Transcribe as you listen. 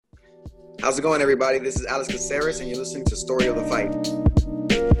How's it going, everybody? This is Alex Caceres, and you're listening to Story of the Fight.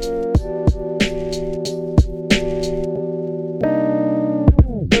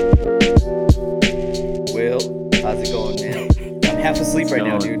 Will, how's it going, man? I'm half asleep right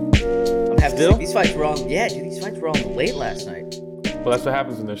now, dude. I'm half asleep. These fights were on. Yeah, dude, these fights were on late last night. Well, that's what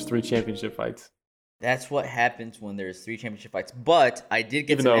happens when there's 3 championship fights. That's what happens when there's 3 championship fights. But I did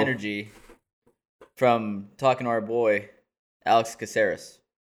get some energy from talking to our boy, Alex Caceres.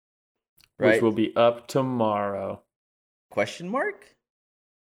 Right? Which will be up tomorrow. Question mark?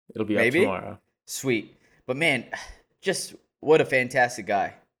 It'll be up tomorrow. Sweet. But man, just what a fantastic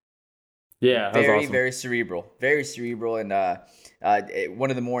guy. Yeah, very, awesome. very cerebral. Very cerebral, and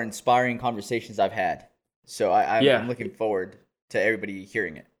one of the more inspiring conversations I've had. So I'm looking forward to everybody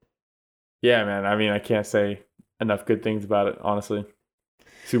hearing it. Yeah, man. I mean, I can't say enough good things about it, honestly.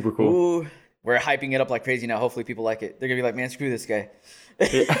 Super cool. Ooh, we're hyping it up like crazy now. Hopefully people like it. They're going to be like, man, screw this guy.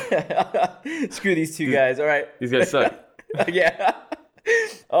 Yeah. Screw these two guys. All right. These guys suck. Yeah.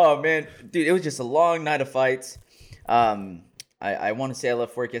 Oh, man. Dude, it was just a long night of fights. I want to say I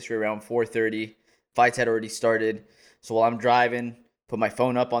left work yesterday around 4:30. Fights had already started. So while I'm driving, put my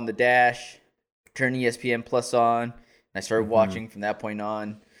phone up on the dash, turn ESPN Plus on, and I started watching from that point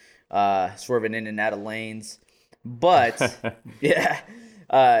on, swerving in and out of lanes. But, yeah,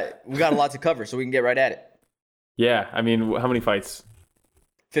 we got a lot to cover, so we can get right at it. Yeah, I mean, how many fights?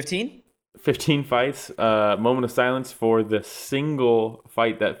 15? 15 fights. Moment of silence for the single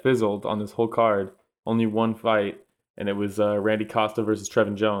fight that fizzled on this whole card. Only one fight. And it was Randy Costa versus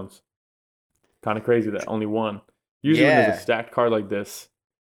Trevin Jones. Kind of crazy that only one. Usually when there's a stacked card like this,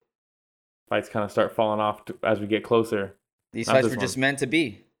 fights kind of start falling off as we get closer. These fights were just meant to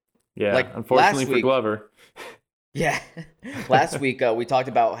be. Yeah, like unfortunately for Glover. Yeah. Last week, we talked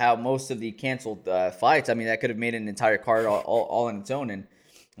about how most of the canceled fights, I mean, that could have made an entire card all on its own, and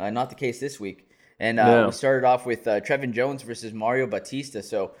not the case this week. And we started off with Trevin Jones versus Mario Batista.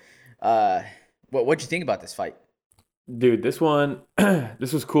 So what'd you think about this fight? Dude, this one,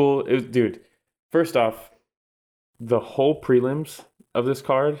 this was cool. First off, the whole prelims of this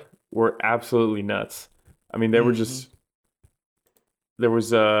card were absolutely nuts. I mean, there was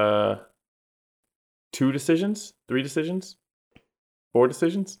 2 decisions, 3 decisions, 4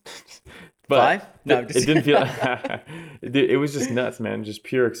 decisions. But 5? No, it didn't feel. It was just nuts, man. Just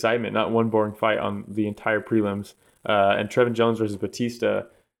pure excitement. Not one boring fight on the entire prelims. And Trevin Jones versus Batista.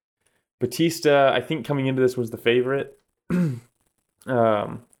 Batista, I think coming into this was the favorite,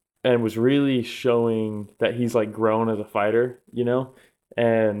 and was really showing that he's like grown as a fighter, you know.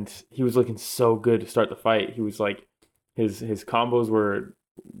 And he was looking so good to start the fight. He was like, his combos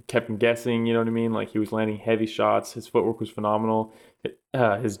kept him guessing, you know what I mean? Like he was landing heavy shots. His footwork was phenomenal.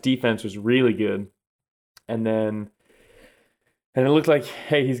 His defense was really good. And it looked like,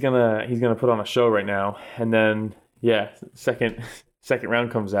 hey, he's gonna put on a show right now. And then second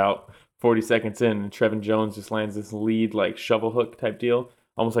round comes out, 40 seconds in, and Trevin Jones just lands this lead like shovel hook type deal,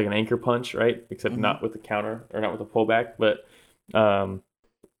 almost like an anchor punch, right? Except not with the counter or not with the pullback, but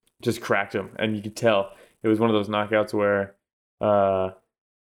just cracked him. And you could tell it was one of those knockouts where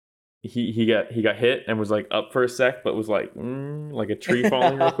he got hit and was like up for a sec, but was like a tree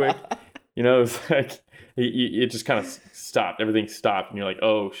falling real quick. You know, it was like it just kind of stopped. Everything stopped, and you're like,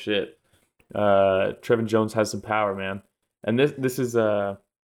 oh shit. Trevin Jones has some power, man. And this is the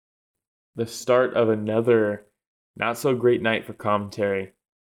start of another not so great night for commentary.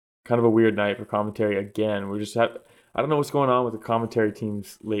 Kind of a weird night for commentary again. I don't know what's going on with the commentary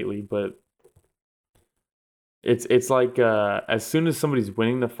teams lately, but it's like as soon as somebody's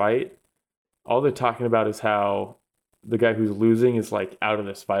winning the fight, all they're talking about is how the guy who's losing is like out of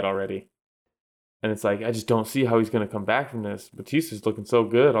this fight already. And it's like, I just don't see how he's going to come back from this. Batista's looking so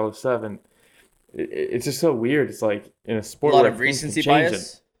good, all this stuff, and it's just so weird. It's like in a sport, a lot of recency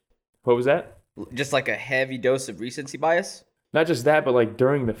bias. What was that? Just like a heavy dose of recency bias? Not just that, but like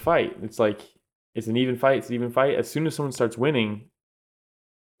during the fight, it's like it's an even fight. It's an even fight. As soon as someone starts winning,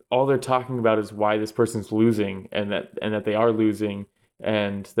 all they're talking about is why this person's losing, and that they are losing,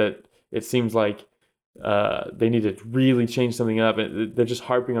 and that it seems like they need to really change something up. And they're just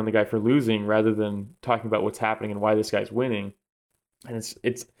harping on the guy for losing rather than talking about what's happening and why this guy's winning. And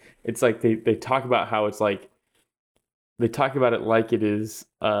it's like they talk about how it's like they talk about it like it is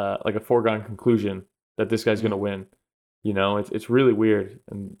like a foregone conclusion that this guy's going to win. You know, it's really weird,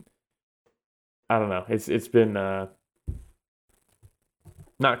 and I don't know. It's been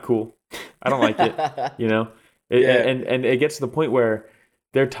not cool. I don't like it. You know, and it gets to the point where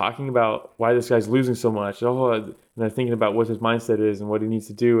they're talking about why this guy's losing so much. And they're thinking about what his mindset is and what he needs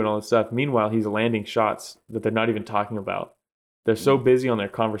to do and all this stuff. Meanwhile, he's landing shots that they're not even talking about. They're so busy on their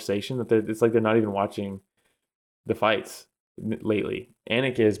conversation that it's like they're not even watching the fights lately.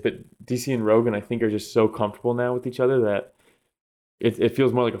 Anik is, but DC and Rogan, I think, are just so comfortable now with each other that it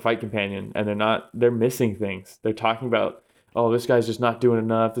feels more like a fight companion, and they're missing things. They're talking about, oh, this guy's just not doing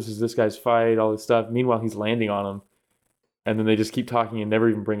enough. This is this guy's fight, all this stuff. Meanwhile, he's landing on him, and then they just keep talking and never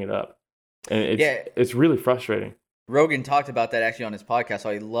even bring it up. And it's really frustrating. Rogan talked about that actually on his podcast.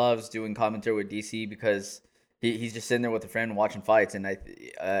 How he loves doing commentary with DC because he's just sitting there with a friend watching fights, and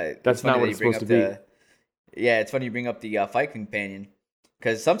that's not what it's supposed to be. Yeah, it's funny you bring up the fight companion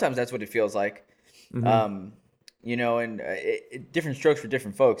because sometimes that's what it feels like. Mm-hmm. And different strokes for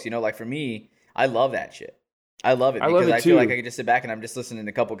different folks. Like for me, I love that shit. I love it because I feel like I can just sit back and I'm just listening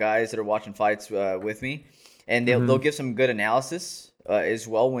to a couple guys that are watching fights with me, and they'll give some good analysis as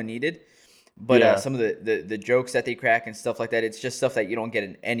well when needed. But some of the jokes that they crack and stuff like that, it's just stuff that you don't get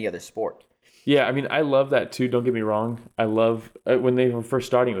in any other sport. Yeah, I mean, I love that too. Don't get me wrong. I love when they were first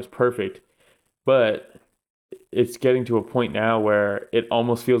starting, it was perfect. But it's getting to a point now where it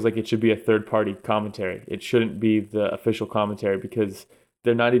almost feels like it should be a third-party commentary. It shouldn't be the official commentary because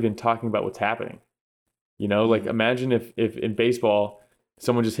they're not even talking about what's happening. Like imagine if in baseball,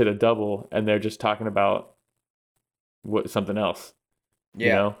 someone just hit a double and they're just talking about something else.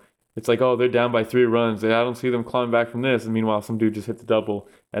 Yeah. It's like, oh, they're down by 3 runs. I don't see them climbing back from this. And meanwhile, some dude just hit the double,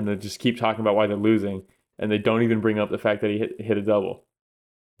 and they just keep talking about why they're losing, and they don't even bring up the fact that he hit a double.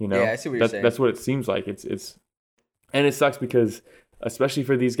 Yeah, I see what you're saying. That's what it seems like. And it sucks because, especially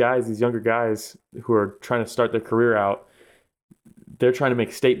for these guys, these younger guys who are trying to start their career out, they're trying to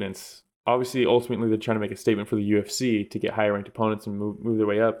make statements. Obviously, ultimately, they're trying to make a statement for the UFC to get higher ranked opponents and move their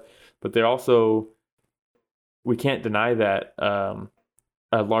way up. But they're also, we can't deny that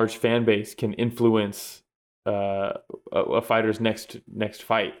a large fan base can influence a fighter's next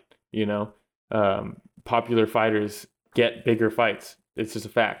fight. Popular fighters get bigger fights. It's just a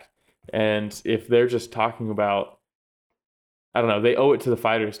fact. And if they're just talking about, I don't know, they owe it to the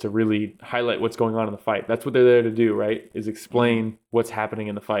fighters to really highlight what's going on in the fight. That's what they're there to do, right? Is explain what's happening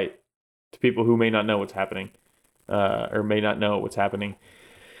in the fight to people who may not know what's happening, or may not know what's happening.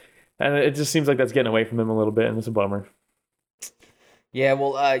 And it just seems like that's getting away from them a little bit, and it's a bummer. Yeah,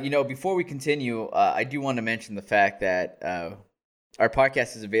 well, before we continue, I do want to mention the fact that our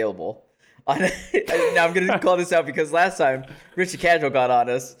podcast is available. Now I'm going to call this out because last time Richie Casual got on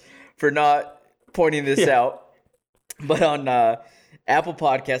us for not pointing this out. But on Apple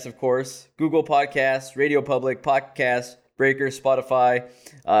Podcasts, of course, Google Podcasts, Radio Public, Podcast Breaker, Spotify.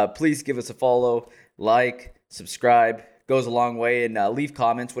 Please give us a follow, like, subscribe. Goes a long way. And leave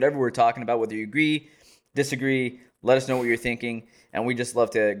comments, whatever we're talking about, whether you agree, disagree. Let us know what you're thinking. And we just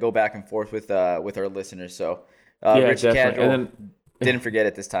love to go back and forth with our listeners. So Richie Casual didn't forget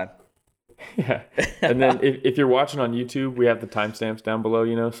it this time. Yeah. And then if you're watching on YouTube, we have the timestamps down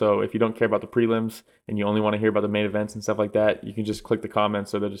below, so if you don't care about the prelims and you only want to hear about the main events and stuff like that, you can just click the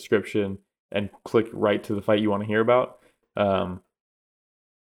comments or the description and click right to the fight you want to hear about.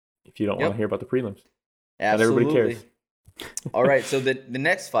 If you don't want to hear about the prelims. Absolutely. Not everybody cares. All right, so the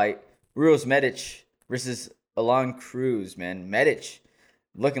next fight, Uros Medic versus Aalon Cruz, man. Medic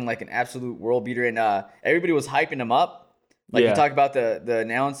looking like an absolute world beater, and everybody was hyping him up. Like you talked about the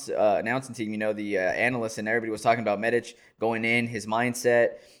announcing team, the analysts, and everybody was talking about Medic going in, his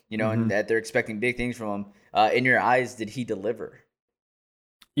mindset, and that they're expecting big things from him. In your eyes, did he deliver?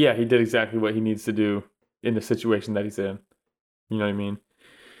 Yeah, he did exactly what he needs to do in the situation that he's in. You know what I mean?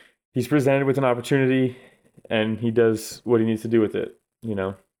 He's presented with an opportunity, and he does what he needs to do with it.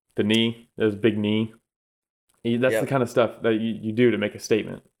 The knee, there's a big knee. That's the kind of stuff that you do to make a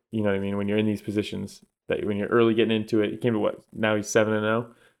statement. You know what I mean? When you're in these positions, that when you're early getting into it, he came to what? Now he's 7-0.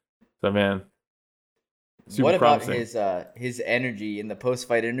 So man, super what about promising. his energy in the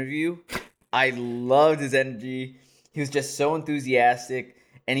post-fight interview? I loved his energy. He was just so enthusiastic,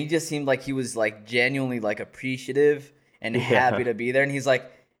 and he just seemed like he was like genuinely like appreciative and happy to be there. And he's like,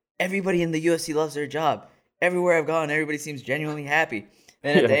 everybody in the UFC loves their job. Everywhere I've gone, everybody seems genuinely happy.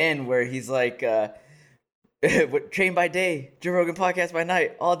 And at the end, where he's like, train by day, Joe Rogan podcast by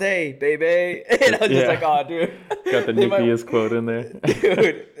night, all day, baby. And I was just like, oh, dude. Got the Nick Diaz quote in there.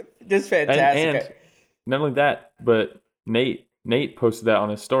 Dude, just fantastic. And not only that, but Nate posted that on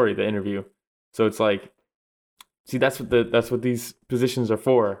his story, the interview. So it's like, see, that's what these positions are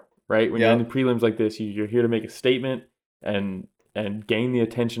for, right? When you're in the prelims like this, you're here to make a statement and gain the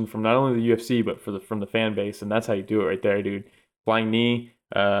attention from not only the UFC but from the fan base, and that's how you do it right there, dude. Flying knee,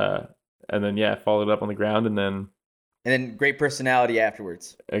 and then followed up on the ground, and then great personality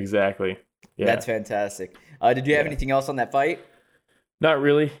afterwards. Exactly. Yeah, that's fantastic. Did you have anything else on that fight? Not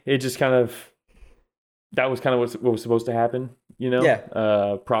really. It just that was kind of what was supposed to happen. You know,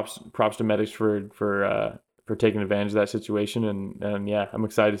 Yeah. Props to Medics for taking advantage of that situation, and yeah, I'm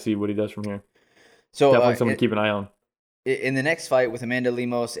excited to see what he does from here. So Definitely someone to keep an eye on. in the next fight with Amanda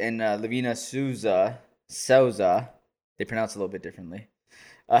Lemos and Lavina Souza, they pronounce it a little bit differently.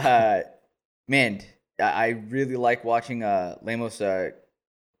 Man, I really like watching Lemos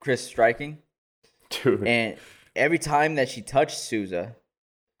Chris striking. Dude. And every time that she touched Souza,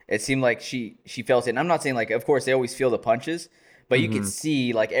 it seemed like she felt it. And I'm not saying, like, of course, they always feel the punches, but you could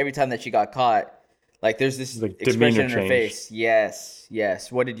see, like, every time that she got caught, like, there's this like expression in her change. Face.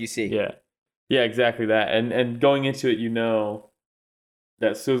 Yes. What did you see? Yeah, exactly that. And going into it, you know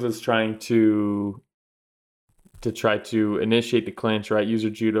that Souza's trying to try to initiate the clinch, right? Use her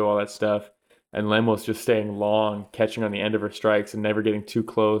judo, all that stuff. And Lemos just staying long, catching on the end of her strikes and never getting too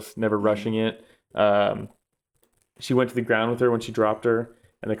close, never rushing it. She went to the ground with her when she dropped her,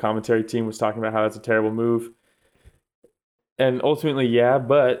 and the commentary team was talking about how that's a terrible move. And ultimately, yeah,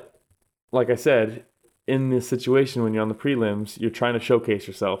 but like I said, in this situation when you're on the prelims, you're trying to showcase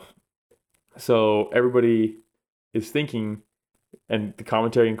yourself. So everybody is thinking, and the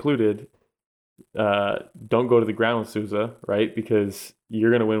commentary included, don't go to the ground with Souza, right? Because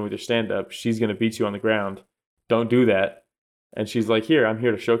you're going to win with your stand-up. She's going to beat you on the ground. Don't do that. And she's like, here, I'm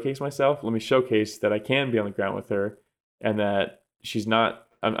here to showcase myself. Let me showcase that I can be on the ground with her, and that she's not,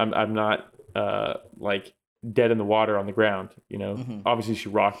 I'm not like dead in the water on the ground, you know? Obviously she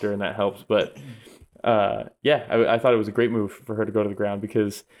rocked her and that helps, but yeah, I thought it was a great move for her to go to the ground,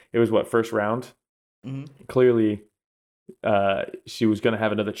 because it was first round. Clearly she was going to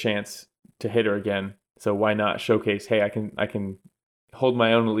have another chance to hit her again, so why not showcase, hey, I can hold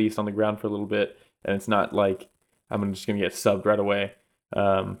my own at least on the ground for a little bit, and it's not like I'm just going to get subbed right away.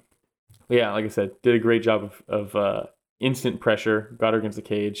 Yeah, like I said, did a great job of instant pressure, got her against the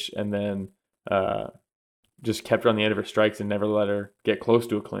cage, and then just kept her on the end of her strikes and never let her get close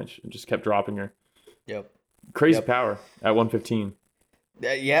to a clinch, and just kept dropping her. Yep. Crazy power at 115.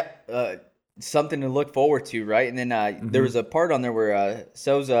 Yep. Something to look forward to, right? And then there was a part on there where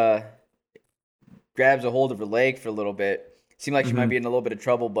Souza grabs a hold of her leg for a little bit. Seemed like she might be in a little bit of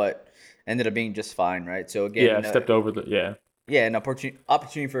trouble, but ended up being just fine, right? So again, stepped over an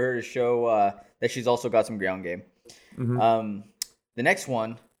opportunity for her to show that she's also got some ground game. The next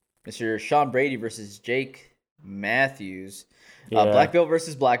one, Mr. Sean Brady versus Jake Matthews, black belt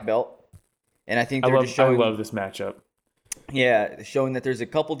versus black belt, and I think they're just showing. I love this matchup. Yeah, showing that there's a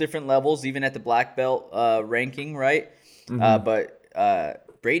couple different levels, even at the black belt ranking, right? But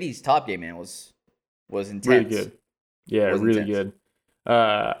Brady's top game, man, was intense. Really good. Yeah, really good.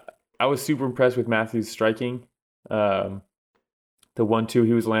 I was super impressed with Matthews' striking. The 1-2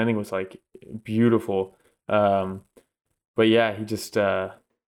 he was landing was like beautiful. But yeah, he just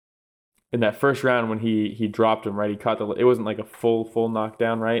in that first round when he dropped him, right? He caught it wasn't like a full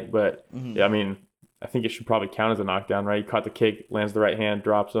knockdown, right? But yeah, I mean, I think it should probably count as a knockdown, right? He caught the kick, lands the right hand,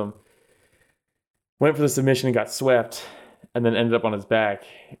 drops him. Went for the submission and got swept, and then ended up on his back.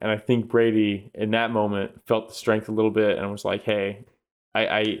 And I think Brady in that moment felt the strength a little bit and was like, hey,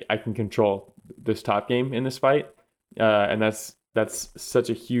 I can control this top game in this fight. And that's such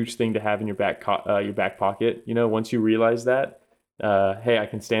a huge thing to have in your back pocket. You know, once you realize that, hey, I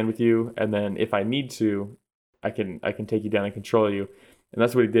can stand with you, and then if I need to, I can take you down and control you. And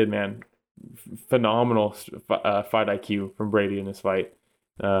that's what he did, man. Phenomenal fight IQ from Brady in this fight.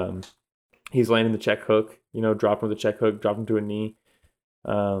 He's landing the check hook, you know, dropping with the check hook, dropping to a knee.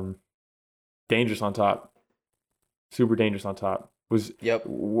 Dangerous on top. Super dangerous on top.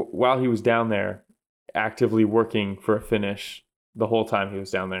 While he was down there, actively working for a finish the whole time he was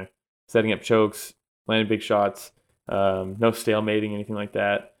down there, setting up chokes, landing big shots, no stalemating, anything like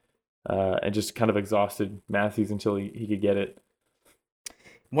that, and just kind of exhausted Matthews until he could get it.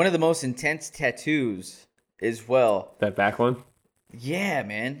 One of the most intense tattoos as well. That back one? Yeah,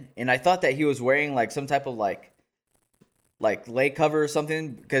 man. And I thought that he was wearing like some type of like leg cover or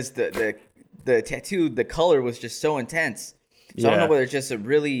something, because the tattoo, the color was just so intense. So I don't know whether it's just a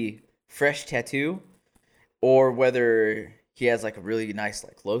really fresh tattoo or whether he has like a really nice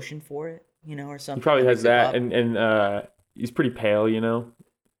like lotion for it, you know, or something. He probably has that, and he's pretty pale, you know.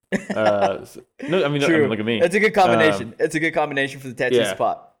 No, I mean, look at me. It's a good combination. It's a good combination for the tattoo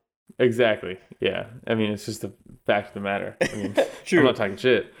spot. Exactly. Yeah. I mean, it's just the fact of the matter. I mean, True. I'm not talking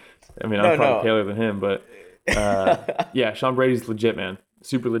shit. I mean, I'm probably paler than him, but yeah, Sean Brady's legit, man.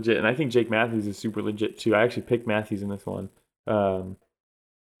 Super legit. And I think Jake Matthews is super legit too. I actually picked Matthews in this one. We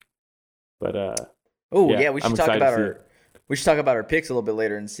should talk about our picks a little bit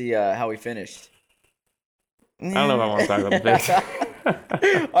later and see how we finished. I don't know if I want to talk about the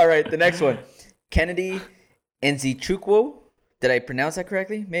picks. All right, the next one. Kennedy Nzechukwu Did I pronounce that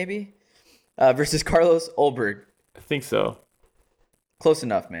correctly? Maybe. Versus Carlos Ulberg. I think so. Close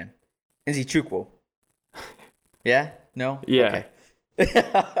enough, man. Nzechukwu. Yeah? No? Yeah. Okay.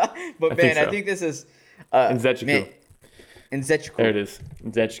 But, think man, I so. think this is... Nzechukwu. man, Nzechukwu. There it is.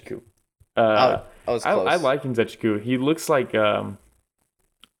 Nzechukwu. I was close. I like Nzechukwu. He looks like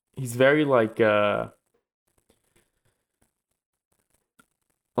he's very like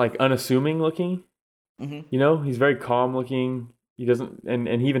unassuming looking. Mhm. You know, he's very calm looking. He doesn't, and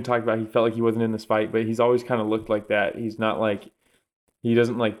he even talked about he felt like he wasn't in this fight, but he's always kind of looked like that. He's not like, he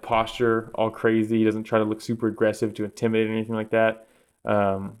doesn't like posture all crazy. He doesn't try to look super aggressive to intimidate or anything like that.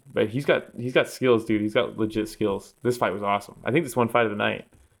 But he's got skills, dude. He's got legit skills. This fight was awesome. I think this won fight of the night.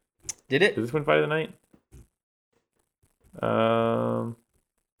 Did it? Did this win fight of the night?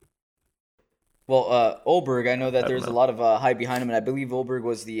 Well, Ulberg, I know that I there's a don't know. lot of hype behind him, and I believe Ulberg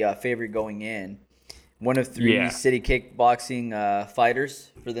was the favorite going in. One of 3 Yeah. city kickboxing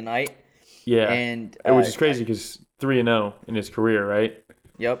fighters for the night. Yeah. And Which is crazy because 3-0 in his career, right?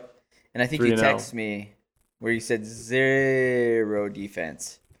 Yep. And I think you 3-0. texted me where you said 0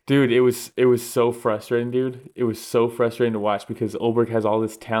 defense. Dude, it was so frustrating, dude. It was so frustrating to watch because Ulberg has all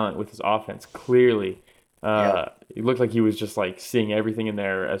this talent with his offense. Clearly, it looked like he was just like seeing everything in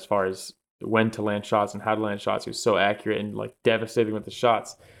there as far as when to land shots and how to land shots. He was so accurate and like devastating with the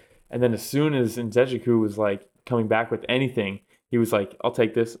shots. And then as soon as Nzechukwu was like coming back with anything, he was like, I'll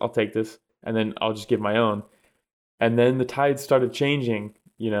take this, and then I'll just give my own. And then the tide started changing,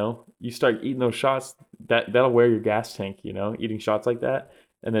 you know. You start eating those shots, that'll wear your gas tank, you know, eating shots like that,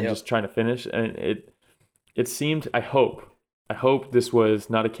 and then just trying to finish. And it seemed, I hope this was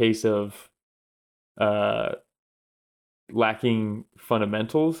not a case of lacking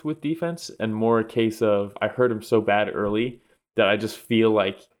fundamentals with defense and more a case of I hurt him so bad early that I just feel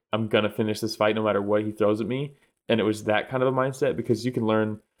like I'm gonna finish this fight no matter what he throws at me. And it was that kind of a mindset because you can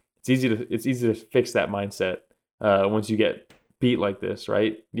learn. It's easy to fix that mindset once you get beat like this,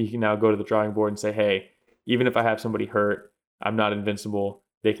 right? You can now go to the drawing board and say, hey, even if I have somebody hurt, I'm not invincible.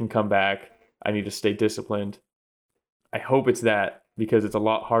 They can come back. I need to stay disciplined. I hope it's that because it's a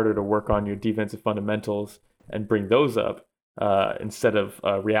lot harder to work on your defensive fundamentals and bring those up instead of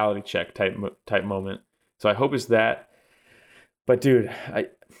a reality check type moment. So I hope it's that. But dude,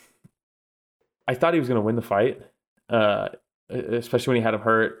 I thought he was going to win the fight, especially when he had him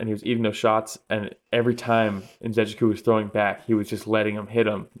hurt and he was eating those shots. And every time Nzechukwu was throwing back, he was just letting him hit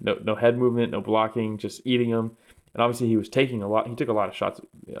him. No head movement, no blocking, just eating him. And obviously he was taking a lot. He took a lot of shots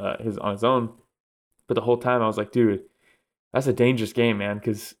on his own. But the whole time I was like, dude, that's a dangerous game, man,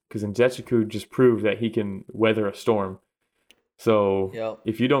 because Nzechukwu just proved that he can weather a storm. So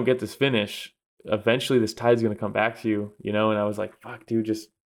if you don't get this finish, eventually this tide's going to come back to you, you know? And I was like, fuck, dude, just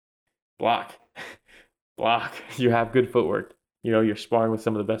block. Block. You have good footwork. You know, you're sparring with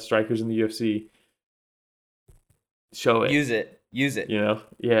some of the best strikers in the UFC. Show it. Use it. You know?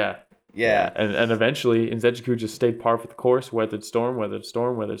 Yeah. And eventually, Nzechukwu just stayed par for the course, weathered storm,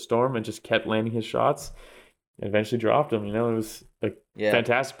 and just kept landing his shots. And eventually dropped him. You know, it was a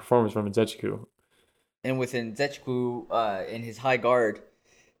fantastic performance from Nzechukwu. And with Nzechukwu in his high guard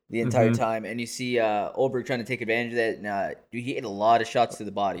the entire time, and you see Ulberg trying to take advantage of that. And, dude, he hit a lot of shots to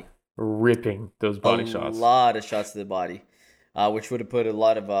the body. Ripping those body shots. A lot of shots to the body, which would have put a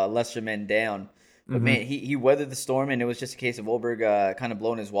lot of lesser men down. But, man, he weathered the storm, and it was just a case of Ulberg kind of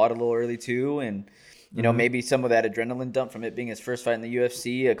blowing his wad a little early, too. And, you know, maybe some of that adrenaline dump from it being his first fight in the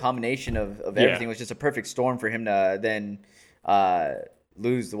UFC, a combination of everything was just a perfect storm for him to then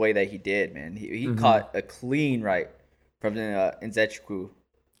lose the way that he did, man. He caught a clean right from Nzechukwu.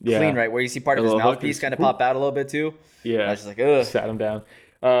 Yeah. Clean right, where you see part of his mouthpiece kind of pop out a little bit, too. Yeah. I was just like, ugh. Sat him down.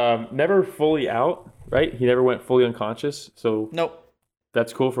 Never fully out, right? He never went fully unconscious. So nope.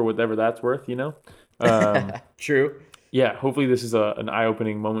 That's cool for whatever that's worth, you know? True. Yeah, hopefully this is an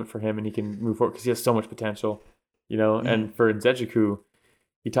eye-opening moment for him and he can move forward because he has so much potential, you know? And for Nzechukwu,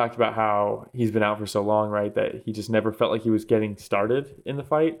 he talked about how he's been out for so long, right, that he just never felt like he was getting started in the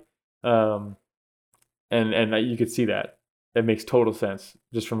fight. And you could see that. It makes total sense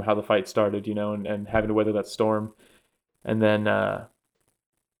just from how the fight started, you know, and having to weather that storm. And then, I'm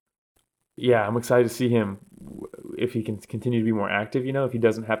excited to see him if he can continue to be more active, you know, if he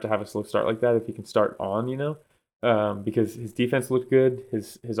doesn't have to have a slow start like that, if he can start on, you know, because his defense looked good,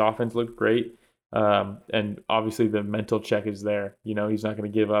 his offense looked great, and obviously the mental check is there, you know, he's not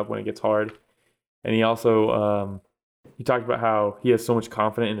going to give up when it gets hard. And he also, he talked about how he has so much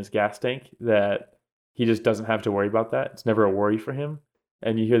confidence in his gas tank that he just doesn't have to worry about that. It's never a worry for him.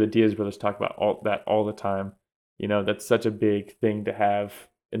 And you hear the Diaz brothers talk about all the time. You know, that's such a big thing to have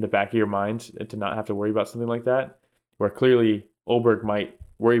in the back of your mind and to not have to worry about something like that, where clearly Oldberg might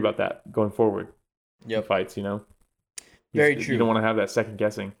worry about that going forward in fights, you know? Very true. You don't want to have that second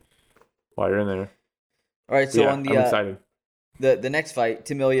guessing while you're in there. All right, so on I'm excited. The next fight,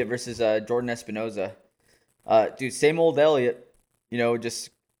 Tim Elliott versus Jordan Espinoza. Dude, same old Elliott, you know, just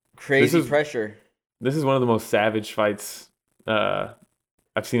crazy pressure. This is one of the most savage fights I've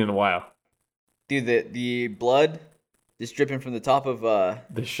seen in a while. Dude, the blood just dripping from the top of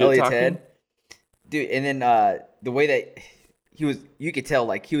the shit Elliott's talking? head. Dude, and then the way that you could tell,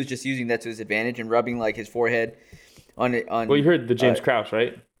 like, he was just using that to his advantage and rubbing, like, his forehead on it. Well, you heard the James Krause,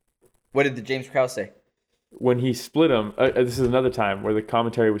 right? What did the James Krause say? When he split him, this is another time where the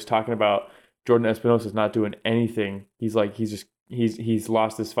commentary was talking about Jordan Espinosa's not doing anything. He's like, he's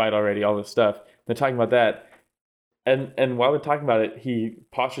lost this fight already, all this stuff. They're talking about that. And while they're talking about it, he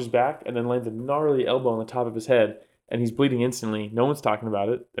postures back and then lands a gnarly elbow on the top of his head, and he's bleeding instantly. No one's talking about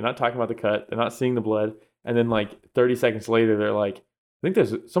it. They're not talking about the cut. They're not seeing the blood. And then, like, 30 seconds later, they're like, I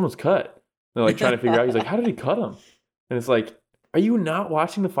think someone's cut. They're like trying to figure out. He's like, how did he cut him? And it's like, are you not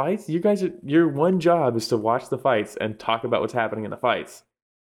watching the fights? You guys your one job is to watch the fights and talk about what's happening in the fights.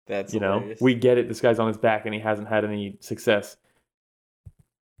 That's hilarious. We get it. This guy's on his back and he hasn't had any success.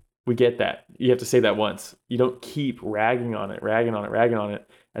 We get that. You have to say that once. You don't keep ragging on it,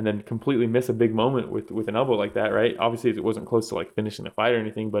 and then completely miss a big moment with an elbow like that, right? Obviously, it wasn't close to like finishing the fight or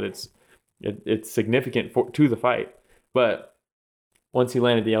anything, but it's significant to the fight. But once he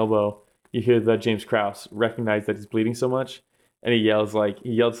landed the elbow, you hear that James Krause recognize that he's bleeding so much, and he yelled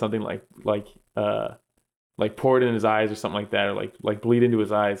something like pour it in his eyes or something like that, or like bleed into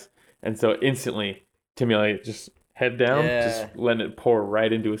his eyes. And so instantly, Tim Elliott just head down, just letting it pour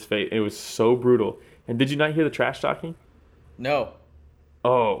right into his face. It was so brutal. And did you not hear the trash talking? No.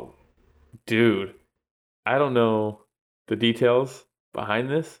 Oh, dude. I don't know the details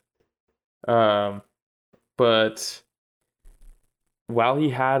behind this. But while he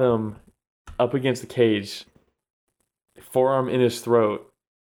had him up against the cage, forearm in his throat,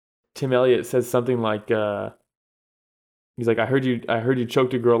 Tim Elliott says something like, he's like, I heard you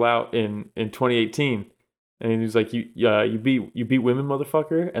choked a girl out in 2018. And he was like, you beat women,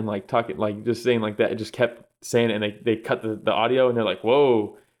 motherfucker, and like talking, like just saying like that. It just kept saying it, and they cut the audio, and they're like,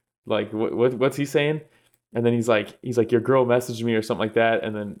 whoa, like what's he saying? And then he's like, your girl messaged me or something like that,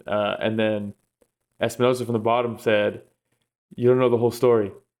 and then Espinosa from the bottom said, you don't know the whole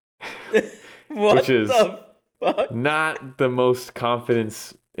story, which is the fuck? Not the most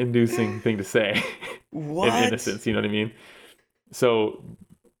confidence-inducing thing to say. What? In innocence, you know what I mean? So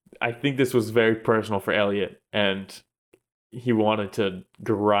I think this was very personal for Elliott, and he wanted to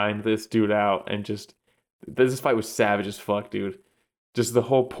grind this dude out, and just this fight was savage as fuck, dude. Just the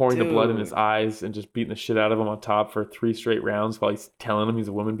whole pouring the blood in his eyes and just beating the shit out of him on top for 3 straight rounds while he's telling him he's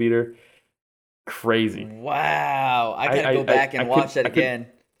a woman beater. Crazy. Wow. I gotta go back and watch that again.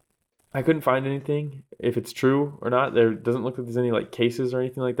 I couldn't find anything if it's true or not. There doesn't look like there's any like cases or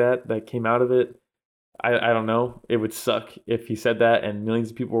anything like that came out of it. I don't know. It would suck if he said that and millions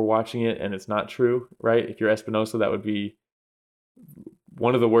of people were watching it and it's not true, right? If you're Espinosa, that would be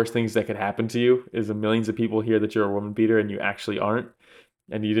one of the worst things that could happen to you, is the millions of people hear that you're a woman beater and you actually aren't,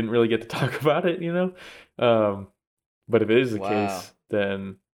 and you didn't really get to talk about it, you know? But if it is the case,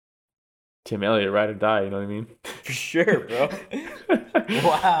 then Tim Elliott, ride or die, you know what I mean? For sure, bro.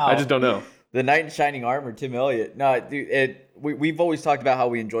 Wow. I just don't know. The knight in shining armor, Tim Elliott. No, dude, we've always talked about how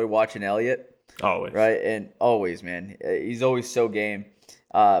we enjoy watching Elliott. Always. Right? And always, man. He's always so game.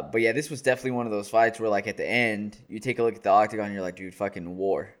 But yeah, this was definitely one of those fights where, like, at the end, you take a look at the octagon and you're like, dude, fucking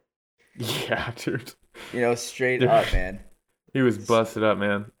war. Yeah, dude. You know, straight up, man. He was busted up,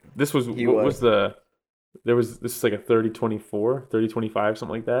 man. This was, this is like a 30-24, 30-25, something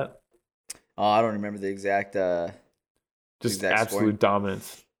like that. Oh, I don't remember the exact just absolute scoring.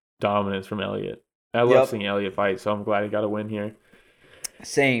 Dominance from Elliott. I love seeing Elliott fight, so I'm glad he got a win here.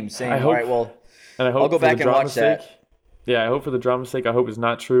 Same. All right, well, and I hope I'll go back and watch that. Yeah, I hope for the drama's sake. I hope it's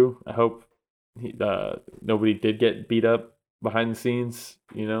not true. I hope nobody did get beat up behind the scenes,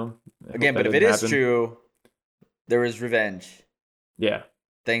 you know. Again, but if it is true, there is revenge. Yeah.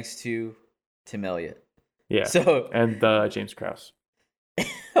 Thanks to Tim Elliott. Yeah. So and James Krause.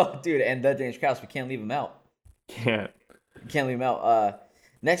 Oh, dude, and James Krause. We can't leave him out. Can't leave him out.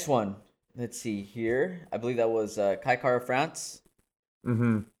 Next one. Let's see here. I believe that was Kai Kara-France.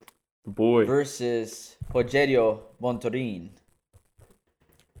 Mm-hmm. Boy. Versus Rogerio Bontorin.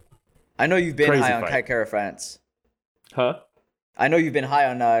 I know you've been high on Kai Kara-France. Huh? I know you've been high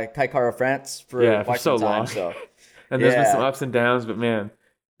on Kai Kara-France for quite some time. Long. So. And there's been some ups and downs, but man,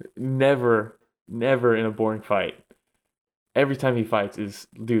 never in a boring fight. Every time he fights that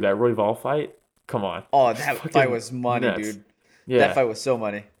Royval fight, come on. Oh, that fight was money, dude. Yeah. That fight was so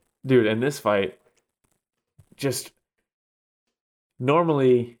money. Dude, and this fight, just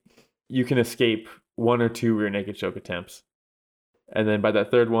normally you can escape 1 or 2 rear naked choke attempts. And then by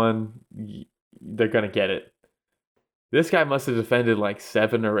that third one, they're going to get it. This guy must have defended like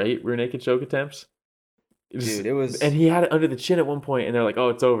 7 or 8 rear naked choke attempts. Dude, it was... And he had it under the chin at one point, and they're like, oh,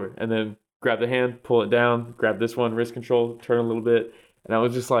 it's over. And then grab the hand, pull it down, grab this one, wrist control, turn a little bit. And I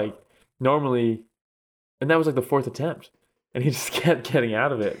was just like, normally... And that was like the 4th attempt. And he just kept getting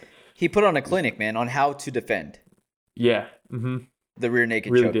out of it. He put on a clinic, man, on how to defend. Yeah. Mm-hmm. The rear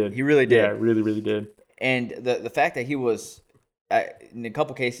naked really choke. Did. He really did. Yeah, really, really did. And the fact that he was, in a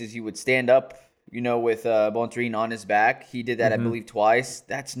couple cases, he would stand up, with Bontorin on his back. He did that, I believe, twice.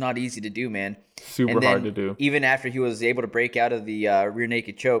 That's not easy to do, man. Super hard to do. Even after he was able to break out of the rear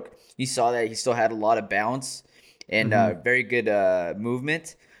naked choke, you saw that he still had a lot of bounce and very good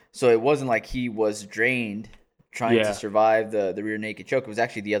movement. So it wasn't like he was drained trying to survive the rear naked choke. It was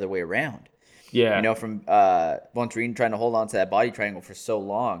actually the other way around. Yeah. From Bontorin trying to hold on to that body triangle for so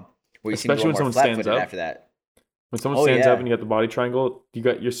long. Where you Especially seem when to go more someone stands flat-footed up. after that. When someone stands up and you got the body triangle,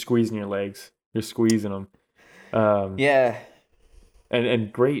 you're squeezing your legs. You're squeezing them. Yeah.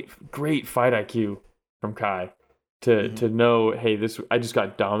 And great fight IQ from Kai to know, hey, I just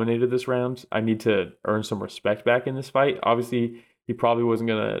got dominated this round. I need to earn some respect back in this fight. Obviously, he probably wasn't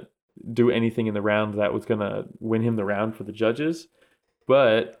gonna do anything in the round that was gonna win him the round for the judges,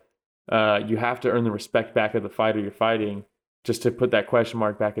 but you have to earn the respect back of the fighter you're fighting, just to put that question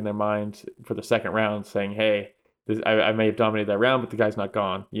mark back in their mind for the second round, saying, hey, I may have dominated that round, but the guy's not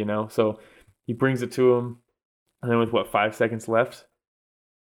gone, So he brings it to him, and then with 5 seconds left?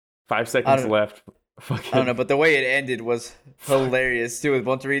 5 seconds left. I don't know, but the way it ended was hilarious too, with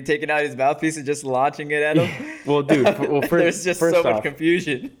Bontorin taking out his mouthpiece and just launching it at him. Well, dude, there's just so much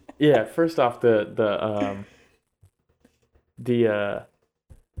confusion. Yeah, first off, the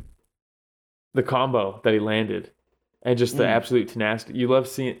combo that he landed. And just the absolute tenacity. You love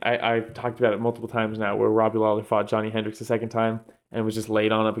seeing... I've talked about it multiple times now, where Robbie Lawler fought Johnny Hendricks the second time and was just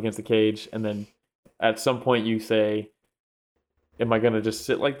laid on up against the cage. And then at some point you say, am I going to just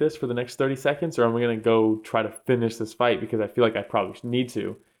sit like this for the next 30 seconds? Or am I going to go try to finish this fight? Because I feel like I probably need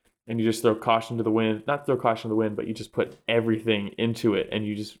to. And you just throw caution to the wind. Not throw caution to the wind, but you just put everything into it. And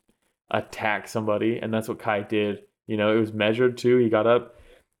you just attack somebody. And that's what Kai did. It was measured too. He got up.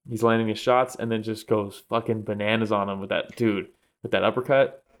 He's landing his shots and then just goes fucking bananas on him with that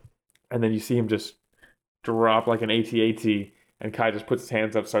uppercut. And then you see him just drop like an AT-AT, and Kai just puts his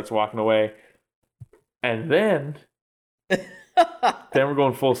hands up, starts walking away. And then we're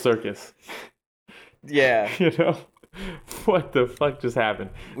going full circus. Yeah. What the fuck just happened?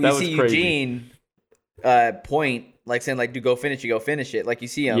 That was crazy. Eugene point, like saying, like, dude, go finish it. Like you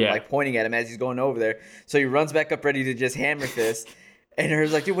see him like pointing at him as he's going over there. So he runs back up ready to just hammer fist. And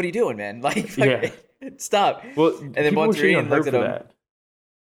her's like, dude, what are you doing, man? Like, stop. Well, and then Bontorin looked at him. That.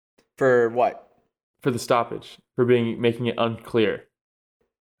 For what? For the stoppage. For making it unclear.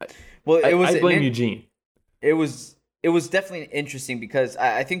 Well, I blame Eugene. It was definitely interesting because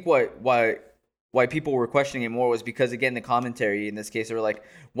I think why people were questioning it more was because, again, the commentary in this case, they were like,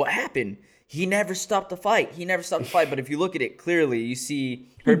 what happened? He never stopped the fight. But if you look at it clearly, you see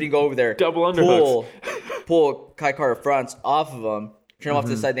Herb Dean go over there, double underhooks, pull Kai Kara-France off of him, turn him off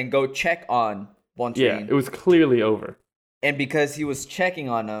to the side, then go check on Bontorin. Yeah, it was clearly over. And because he was checking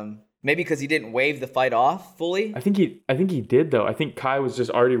on him, maybe because he didn't wave the fight off fully. I think he did though. I think Kai was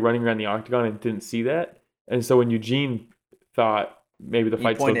just already running around the octagon and didn't see that. And so when Eugene thought maybe the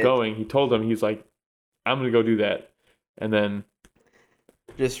fight's still going, he told him, he's like, I'm gonna go do that. And then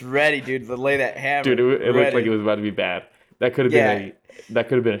just ready, dude, to lay that hammer. Dude, it looked like it was about to be bad. That could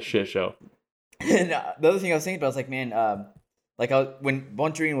have been a shit show. And the other thing I was thinking about was like, man, when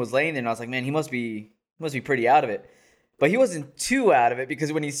Bontorin was laying there, and I was like, man, he must be pretty out of it. But he wasn't too out of it,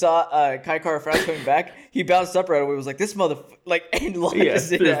 because when he saw Kai Kara-France coming back, he bounced up right away. Was like, this and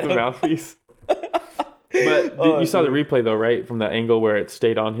launches it at the him. Mouthpiece. But you saw the replay though, right? From that angle where it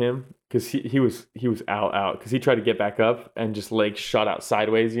stayed on him, because he was out, because he tried to get back up and just legs shot out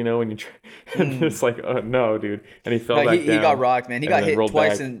sideways, and it's like, oh no, dude, and he fell back down. He got rocked, man. He got hit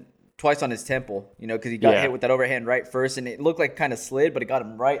twice on his temple, because he got hit with that overhand right first, and it looked like kind of slid, but it got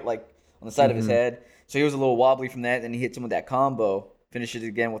him right like on the side of his head. So he was a little wobbly from that. Then he hits him with that combo, finishes it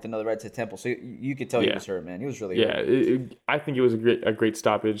again with another right to the temple. So you could tell he was hurt, man. He was really hurt. I think it was a great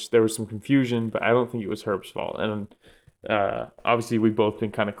stoppage. There was some confusion, but I don't think it was Herb's fault. And obviously, we've both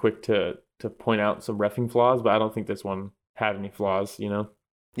been kind of quick to point out some reffing flaws, but I don't think this one had any flaws.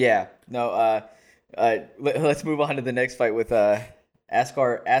 Yeah. No. Let's move on to the next fight with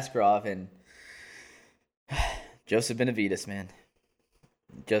Askar Askarov and Joseph Benavidez, man.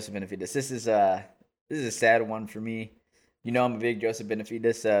 Joseph Benavidez. This is a sad one for me. You know, I'm a big Joseph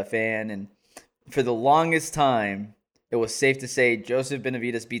Benavidez fan, and for the longest time, it was safe to say Joseph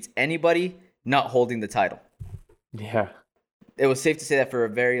Benavidez beats anybody not holding the title. Yeah. It was safe to say that for a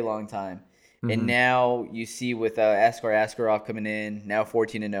very long time. And now you see with Askar Askarov coming in, now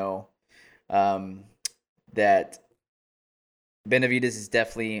 14-0, that Benavidez is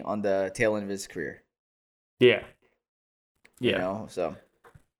definitely on the tail end of his career. Yeah. Yeah. You know, so.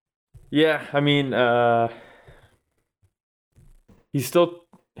 Yeah, I mean, he's still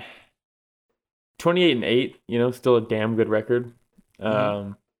 28-8, you know, still a damn good record.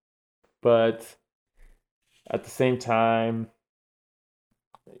 But at the same time,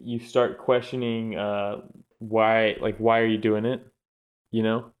 you start questioning why are you doing it? You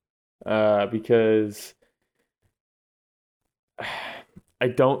know? Because I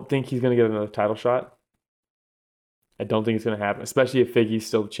don't think he's going to get another title shot. I don't think it's going to happen, especially if Figgy's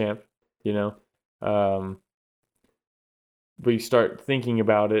still the champ, you know? But you start thinking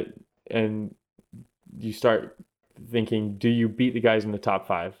about it, and you start thinking, do you beat the guys in the top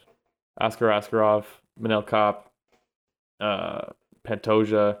 5? Askar Askarov, Manel Kopp,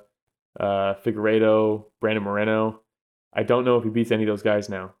 Pantoja, Figueiredo, Brandon Moreno. I don't know if he beats any of those guys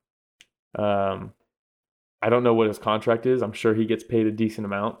now. I don't know what his contract is. I'm sure he gets paid a decent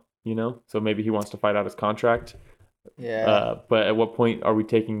amount, you know? So maybe he wants to fight out his contract. Yeah. But at what point are we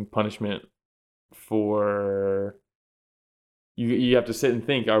taking punishment for... You have to sit and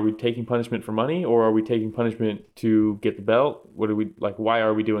think, are we taking punishment for money, or are we taking punishment to get the belt? What are we like? Why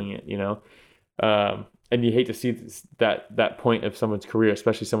are we doing it? You know, and you hate to see that point of someone's career,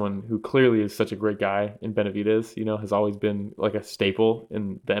 especially someone who clearly is such a great guy in Benavidez. You know, has always been like a staple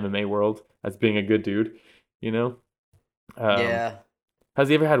in the MMA world as being a good dude. You know, Yeah. Has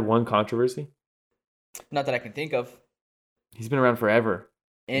he ever had one controversy? Not that I can think of. He's been around forever.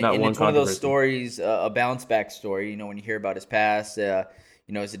 And it's one of those stories, a bounce back story, you know, when you hear about his past, you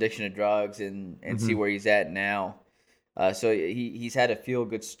know, his addiction to drugs and see where he's at now. So he's had a feel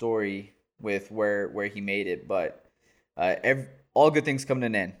good story with where he made it, but all good things come to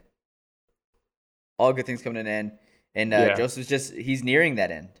an end. All good things come to an end. And Joseph's he's nearing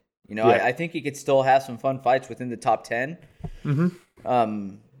that end. You know, I think he could still have some fun fights within the top 10.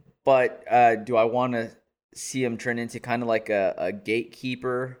 But do I want to see him turn into kind of like a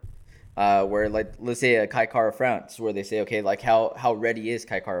gatekeeper, where like let's say a Kai Kara France, where they say, okay, like how ready is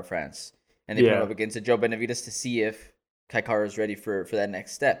Kai Kara France, and they put him up against a Joe Benavidez to see if Kai Kara is ready for that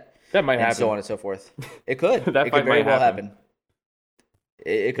next step. That might happen, and so on and so forth. It could. That it could very well happen.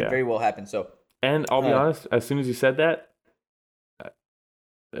 It could Yeah. very well happen. So, And I'll be honest, as soon as you said that,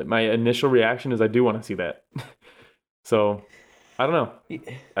 my initial reaction is I do want to see that. So I don't know.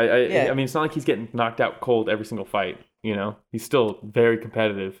 I mean, it's not like he's getting knocked out cold every single fight. You know, he's still very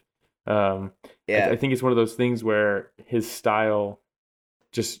competitive. I think it's one of those things where his style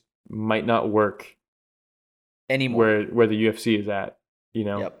just might not work anymore. Where the UFC is at. You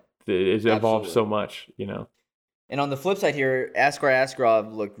know, it's evolved so much. You know. And on the flip side here, Askar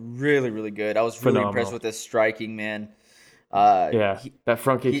Askarov looked really, really good. I was really impressed with his striking, man. That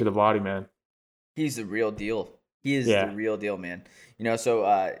front kick to the body, man. He's the real deal. He is the real deal, man. You know,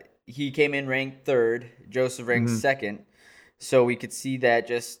 so he came in ranked 3rd. Joseph ranked 2nd. So we could see that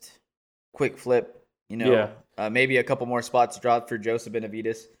just quick flip. You know, maybe a couple more spots dropped for Joseph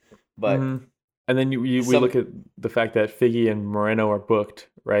Benavidez. But and then we look at the fact that Figgy and Moreno are booked,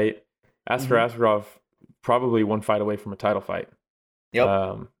 right? Askar Askarov probably one fight away from a title fight. Yep.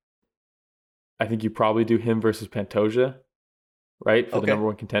 I think you probably do him versus Pantoja, right, for the number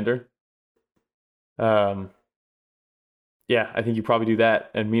 1 contender. Yeah, I think you probably do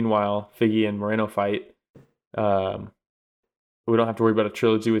that. And meanwhile, Figgy and Moreno fight. We don't have to worry about a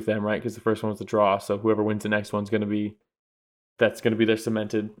trilogy with them, right? Because the first one was a draw, so whoever wins the next one's going to be their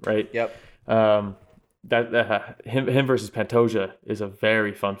cemented, right? Yep. Him versus Pantoja is a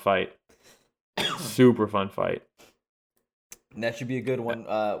very fun fight. Super fun fight. And that should be a good one.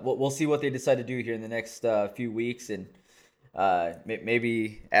 We'll see what they decide to do here in the next few weeks, and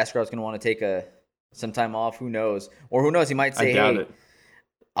maybe Askarov's going to want to take some time off. Who knows? Or who knows? He might say, "Hey,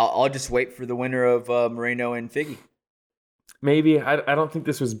 I'll just wait for the winner of Moreno and Figgy." Maybe. I don't think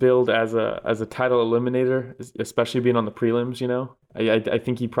this was billed as a title eliminator, especially being on the prelims. You know, I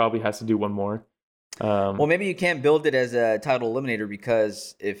think he probably has to do one more. Well, maybe you can't build it as a title eliminator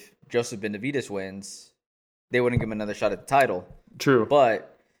because if Joseph Benavidez wins, they wouldn't give him another shot at the title. True.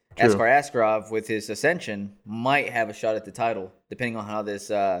 But Askar Askarov, with his ascension, might have a shot at the title, depending on how this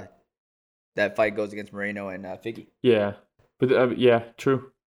that fight goes against Moreno and Figgy. Yeah. But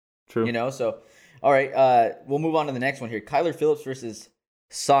true. You know, so All right, we'll move on to the next one here. Kyler Phillips versus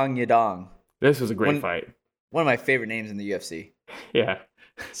Song Yadong. This was a great fight. One of my favorite names in the UFC. Yeah.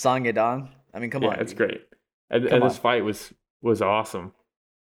 Song Yadong. I mean, come on. Yeah, it's great. And this fight was awesome.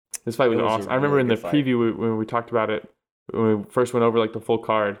 This fight was awesome. I remember in the preview when we talked about it, when we first went over like the full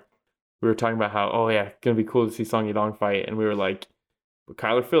card, we were talking about how, oh yeah, it's going to be cool to see Song Yadong fight. And we were like, but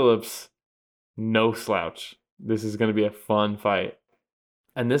Kyler Phillips, no slouch. This is going to be a fun fight.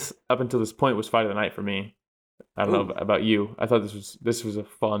 And this, up until this point, was fight of the night for me. I don't know about you. I thought this was a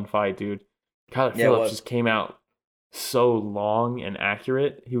fun fight, dude. Kyler Phillips just came out so long and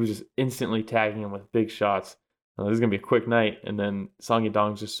accurate. He was just instantly tagging him with big shots. This is going to be a quick night. And then Song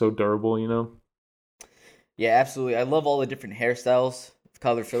Yadong's just so durable, you know? Yeah, absolutely. I love all the different hairstyles.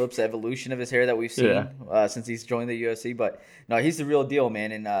 Kyler Phillips, the evolution of his hair that we've seen since he's joined the UFC. But no, he's the real deal,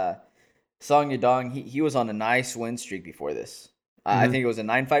 man. And Song Yadong, he was on a nice win streak before this. I think it was a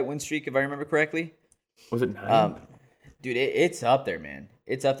 9-fight win streak, if I remember correctly. Was it 9? Dude, it's up there, man.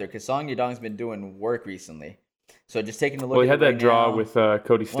 It's up there because Song Yadong's been doing work recently. So just taking a look. Well, he had that draw with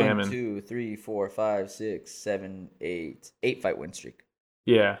Cody Stamann. 1, 2, 3, 4, 5, 6, 7, 8. 8-fight win streak.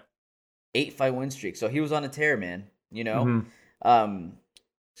 Yeah. 8-fight win streak. So he was on a tear, man. You know.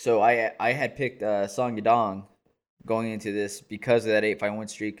 So I had picked Song Yadong going into this because of that 8-fight win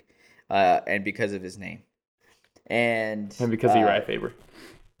streak, and because of his name, and because of Uriah Faber.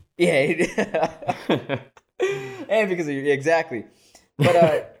 Yeah, and because of exactly.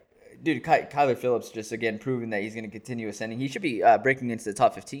 But dude, Kyler Phillips just again proving that he's going to continue ascending. He should be breaking into the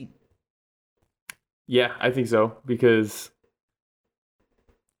top 15. Yeah, I think so because,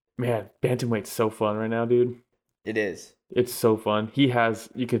 man, bantamweight's so fun right now, dude. It is. It's so fun.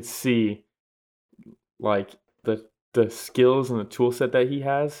 You could see like the skills and the tool set that he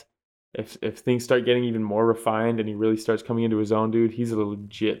has. If things start getting even more refined and he really starts coming into his own, dude, he's a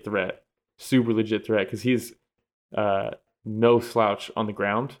legit threat. Super legit threat because he's no slouch on the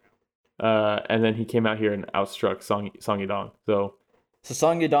ground. And then he came out here and outstruck Song Yadong. So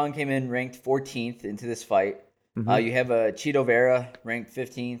Song Yadong came in ranked 14th into this fight. You have Chito Vera ranked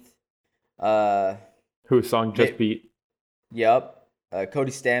 15th. Who Song just beat. Yep.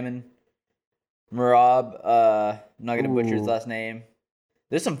 Cody Stamann. Merab. I'm not going to butcher his last name.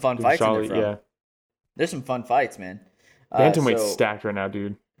 There's some fun fights in there from. Yeah. There's some fun fights, man. Bantamweight's stacked right now,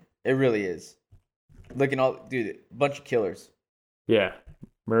 dude. It really is. Looking dude, a bunch of killers. Yeah.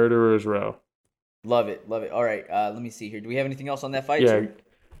 Murderers row. Love it. Love it. All right. Let me see here. Do we have anything else on that fight? Yeah.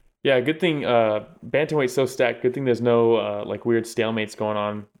 Yeah, good thing bantamweight's so stacked. Good thing there's no like weird stalemates going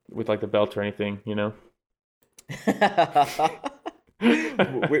on with like the belt or anything, you know?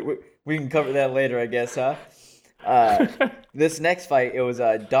 we can cover that later, I guess, huh? This next fight, it was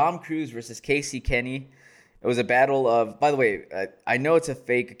Dom Cruz versus Casey Kenny. It was a battle of, by the way, I know it's a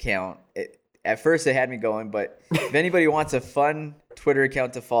fake account. At first it had me going, but if anybody wants a fun Twitter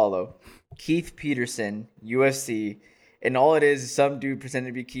account to follow, Keith Peterson, UFC, and all it is some dude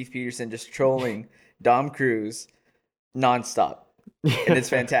pretending to be Keith Peterson just trolling Dom Cruz nonstop. And it's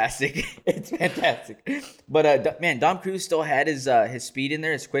fantastic. It's fantastic. But man, Dom Cruz still had his speed in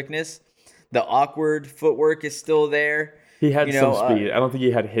there, his quickness. The awkward footwork is still there. He had some speed. I don't think he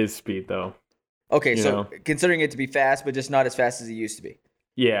had his speed though. Okay, so considering it to be fast, but just not as fast as he used to be.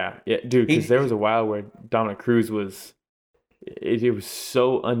 Yeah, dude. Because there was a while where Dominic Cruz was, it was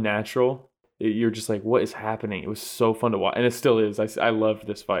so unnatural. You're just like, what is happening? It was so fun to watch, and it still is. I loved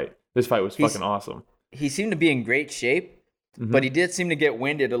this fight. This fight was fucking awesome. He seemed to be in great shape, but he did seem to get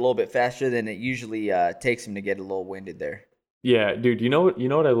winded a little bit faster than it usually takes him to get a little winded there. Yeah, dude. You know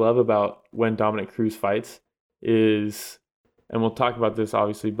what I love about when Dominic Cruz fights is, and we'll talk about this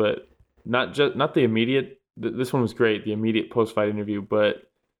obviously, but not the immediate. This one was great, the immediate post-fight interview, but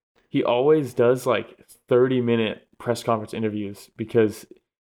he always does like 30-minute press conference interviews because,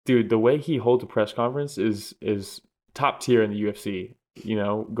 dude, the way he holds a press conference is top tier in the UFC. You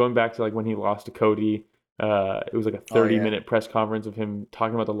know, going back to like when he lost to Cody, it was like a 30-minute press conference of him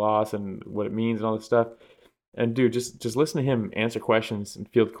talking about the loss and what it means and all this stuff. And dude, just listen to him answer questions and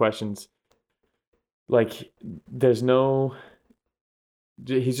field questions. Like,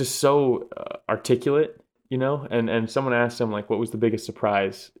 he's just so articulate, you know? And someone asked him, like, what was the biggest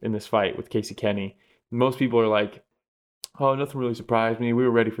surprise in this fight with Casey Kenny? Most people are like, oh, nothing really surprised me. We were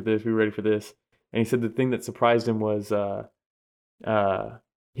ready for this. And he said the thing that surprised him was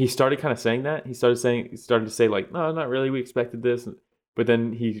he started kind of saying that. He started to say, like, no, not really. We expected this. But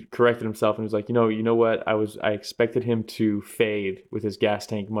then he corrected himself and was like, you know what? I expected him to fade with his gas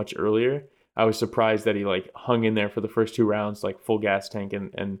tank much earlier. I was surprised that he like hung in there for the first 2 rounds, like full gas tank.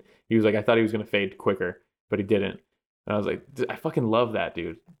 And he was like, I thought he was going to fade quicker, but he didn't. And I was like, I fucking love that,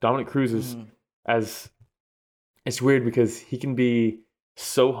 dude. Dominic Cruz is as it's weird because he can be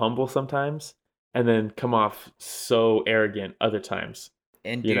so humble sometimes and then come off so arrogant other times,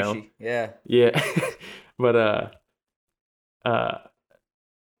 And you know? douchey. Yeah. Yeah. But uh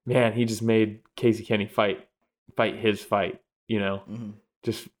man, he just made Casey Kenny fight his fight, you know. Hmm.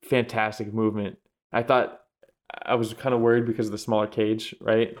 Just fantastic movement. I thought I was kind of worried because of the smaller cage,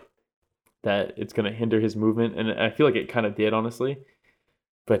 right? That it's going to hinder his movement, and I feel like it kind of did, honestly.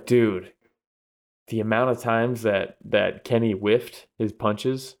 But dude, the amount of times that Kenny whiffed his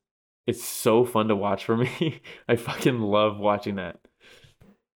punches, it's so fun to watch for me. I fucking love watching that.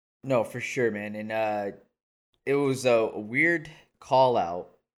 No, for sure, man. And it was a weird call out,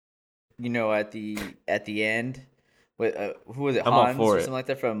 at the end with who was it, I'm all Hans for or it. something like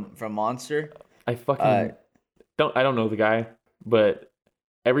that from Monster. I fucking Uh, don't know the guy, but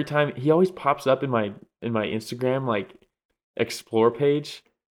every time he always pops up in my Instagram like explore page.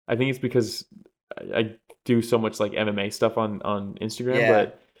 I think it's because I do so much like MMA stuff on Instagram, Yeah.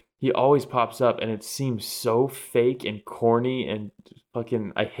 but he always pops up and it seems so fake and corny and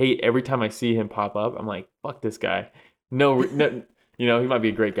fucking I hate every time I see him pop up. I'm like, fuck this guy. No, he might be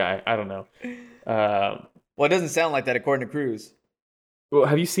a great guy. I don't know. Well, it doesn't sound like that according to Cruz. Well,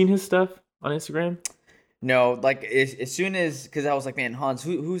 have you seen his stuff on Instagram? No, like as soon as, because I was like, man, Hans,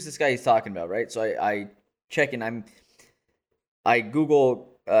 who's this guy he's talking about, right? So I check and I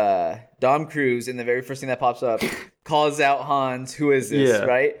Google Dom Cruz, and the very first thing that pops up calls out Hans. Who is this, Yeah.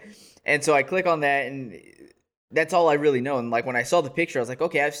 right? And so I click on that, and that's all I really know. And like when I saw the picture, I was like,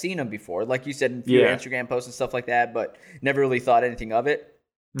 okay, I've seen him before, like you said, in a few Yeah. Instagram posts and stuff like that, but never really thought anything of it.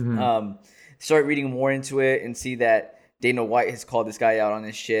 Mhm. Start reading more into it and see that Dana White has called this guy out on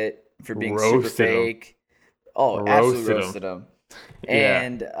his shit for being super Roasted him. fake. Oh, absolutely Roasted roasted him. Yeah.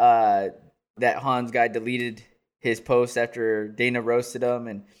 And that Hans guy deleted his post after Dana roasted him,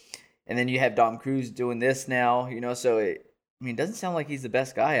 and then you have Dom Cruz doing this now, so it doesn't sound like he's the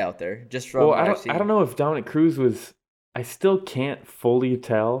best guy out there, just from Well, what I I've seen. don't know if Dominic Cruz was. I still can't fully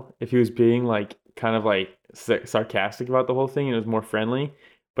tell if he was being like kind of like sarcastic about the whole thing and it was more friendly,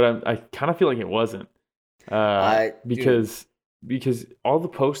 but I kind of feel like it wasn't. Because all the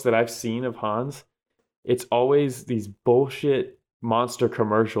posts that I've seen of Hans, it's always these bullshit monster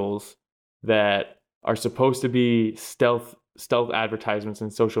commercials that are supposed to be stealth advertisements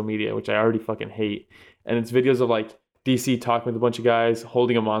in social media, which I already fucking hate. And it's videos of like DC talking with a bunch of guys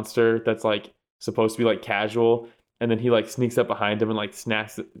holding a monster that's like supposed to be like casual, and then he like sneaks up behind him and like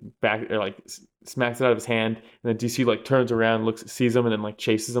snacks it back or like smacks it out of his hand, and then DC like turns around, sees him, and then like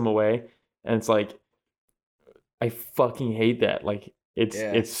chases him away. And it's like, I fucking hate that. Like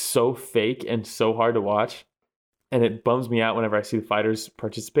it's so fake and so hard to watch, and it bums me out whenever I see the fighters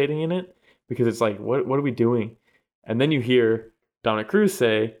participating in it, because it's like, what are we doing? And then you hear Dominic Cruz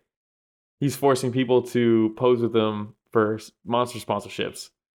say he's forcing people to pose with him for monster sponsorships.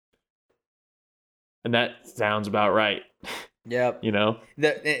 And that sounds about right. Yep.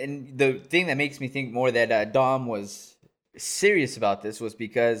 The thing that makes me think more that Dom was serious about this was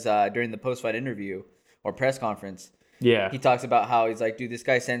because during the post-fight interview or press conference, Yeah. he talks about how he's like, dude, this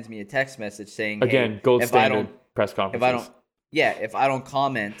guy sends me a text message saying, Again, hey, gold if standard press conferences. if I don't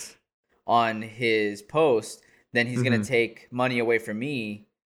comment on his post, then he's going to take money away from me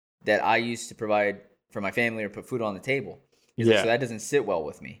that I used to provide for my family or put food on the table. He's like, so that doesn't sit well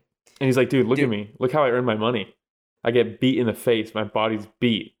with me. And he's like, dude, look at me. Look how I earn my money. I get beat in the face. My body's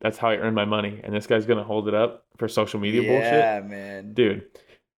beat. That's how I earn my money. And this guy's going to hold it up for social media bullshit? Yeah, man. Dude.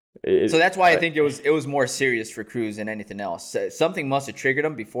 So that's why I think it was more serious for Cruz than anything else. Something must have triggered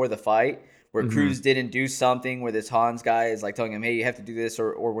him before the fight where Cruz didn't do something where this Hans guy is like telling him, hey, you have to do this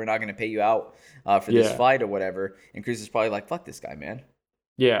or we're not going to pay you out for this fight or whatever. And Cruz is probably like, fuck this guy, man.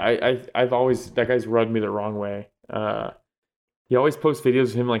 Yeah, I've always, that guy's rubbed me the wrong way. He always posts videos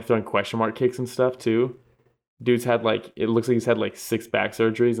of him like throwing question mark kicks and stuff too. Dude's had like, it looks like he's had like 6 back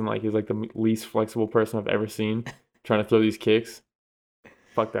surgeries and like he's like the least flexible person I've ever seen trying to throw these kicks.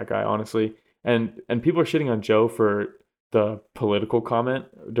 Fuck that guy, honestly. And people are shitting on Joe for the political comment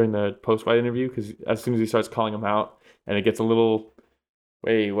during the post-fight interview, because as soon as he starts calling him out and it gets a little,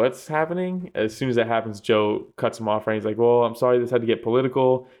 wait, what's happening? As soon as that happens, Joe cuts him off and he's like, well, I'm sorry this had to get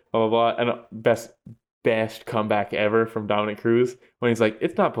political, blah, blah, blah. And best comeback ever from Dominic Cruz when he's like,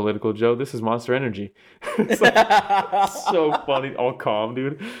 it's not political, Joe. This is Monster Energy. It's like, so funny, all calm,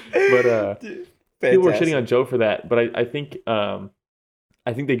 dude. But people were shitting on Joe for that. But I think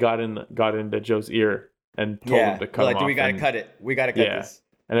they got into Joe's ear and told him to cut him off. Dude, we gotta cut it. We gotta cut this.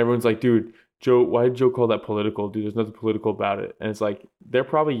 And everyone's like, dude, Joe, why did Joe call that political? Dude, there's nothing political about it. And it's like, they're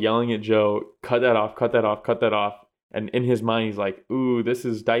probably yelling at Joe, cut that off, cut that off, cut that off. And in his mind, he's like, ooh, this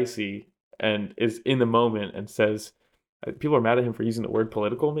is dicey. and is in the moment and says, people are mad at him for using the word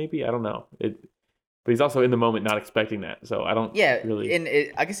political, maybe? I don't know. But he's also in the moment not expecting that. So I don't really. And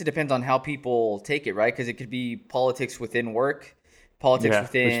I guess it depends on how people take it, right? Because it could be politics within work, politics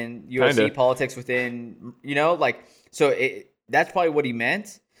within UFC, kinda. politics within, like, so that's probably what he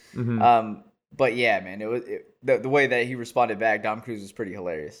meant. Mhm. But yeah, man, the way that he responded back, Dom Cruz, was pretty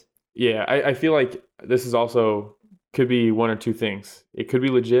hilarious. Yeah, I feel like this is also could be one or two things. It could be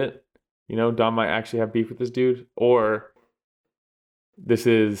legit. Dom might actually have beef with this dude, or this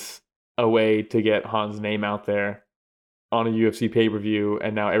is a way to get Han's name out there on a UFC pay-per-view,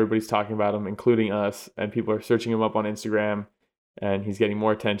 and now everybody's talking about him, including us, and people are searching him up on Instagram, and he's getting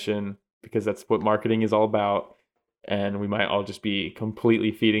more attention because that's what marketing is all about, and we might all just be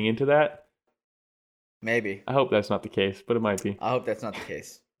completely feeding into that. Maybe. I hope that's not the case, but it might be. I hope that's not the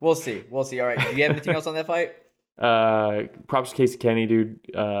case. We'll see. All right. Do you have anything else on that fight? Props to Casey Kenny, dude.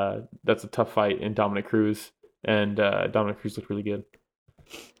 That's a tough fight in Dominic Cruz, and Dominic Cruz looked really good.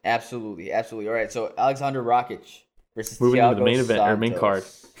 Absolutely. All right. So Alexander Rakic versus moving Thiago into the main event or main card.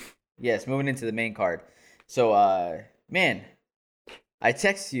 Yes, moving into the main card. So, man, I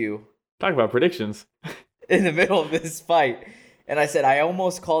text you. Talk about predictions. In the middle of this fight, and I said I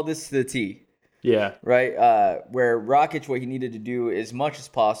almost called this to the T. Yeah. Right. Where Rakic, what he needed to do as much as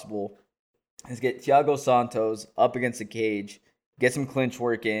possible is get Thiago Santos up against the cage, get some clinch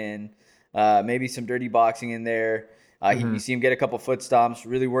work in, maybe some dirty boxing in there. You see him get a couple foot stomps,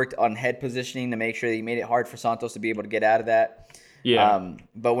 really worked on head positioning to make sure that he made it hard for Santos to be able to get out of that. Yeah.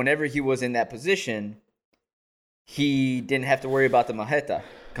 But whenever he was in that position, he didn't have to worry about the Marreta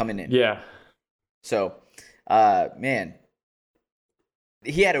coming in. Yeah. So, man,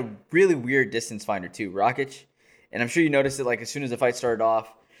 he had a really weird distance finder too, Rakic. And I'm sure you noticed it like as soon as the fight started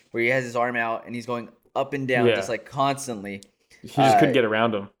off, where he has his arm out and he's going up and down just like constantly. He just couldn't get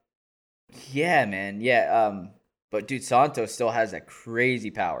around him. Yeah, man. Yeah. But dude, Santos still has that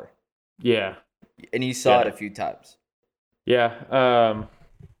crazy power. Yeah. And you saw it a few times. Yeah.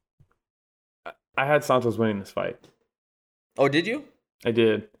 I had Santos winning this fight. Oh, did you? I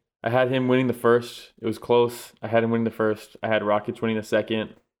did. I had him winning the first. It was close. I had him winning the first. I had Rakic winning the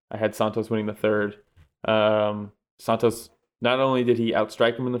second. I had Santos winning the third. Santos, not only did he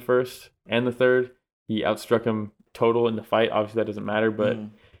outstrike him in the first and the third, he outstruck him total in the fight. Obviously, that doesn't matter, but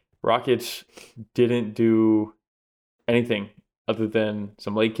Rakic didn't do anything other than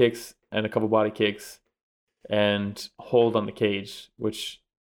some leg kicks and a couple body kicks and hold on the cage, which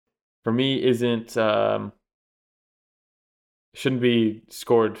for me isn't... shouldn't be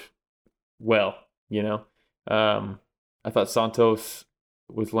scored well, I thought Santos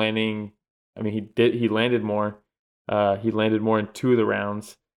was landing. I mean, he landed more. He landed more in 2 of the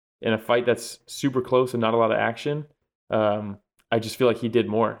rounds in a fight that's super close and not a lot of action. I just feel like he did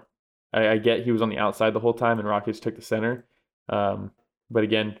more. I get he was on the outside the whole time and Rakic took the center. But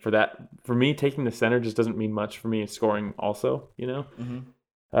again, for me, taking the center just doesn't mean much for me in scoring also,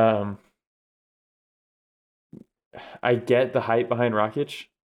 I get the hype behind Rakic,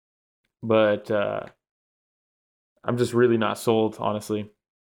 but I'm just really not sold, honestly.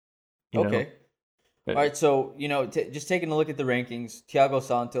 Okay. All right, so, just taking a look at the rankings, Thiago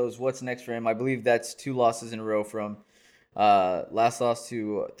Santos, what's next for him? I believe that's 2 losses in a row from last loss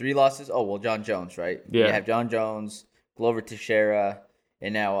to 3 losses. Oh, well, John Jones, right? Yeah. You have John Jones, Glover Teixeira,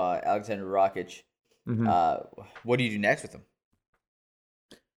 and now Alexander Rakic. What do you do next with him?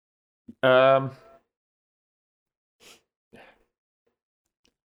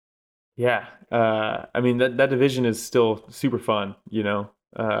 Yeah. I mean, that division is still super fun,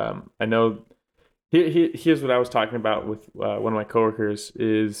 I know. Here's what I was talking about with one of my coworkers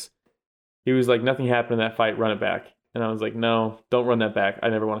is he was like, nothing happened in that fight, run it back. And I was like, no, don't run that back. I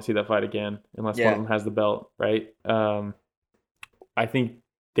never want to see that fight again unless one of them has the belt, right? I think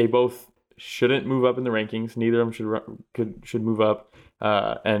they both shouldn't move up in the rankings. Neither of them should move up,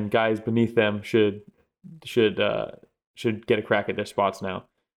 and guys beneath them should get a crack at their spots now.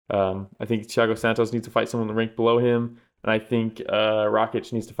 I think Thiago Santos needs to fight someone in the rank below him, and I think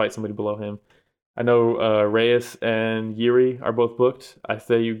Rakic needs to fight somebody below him. I know Reyes and Yuri are both booked. I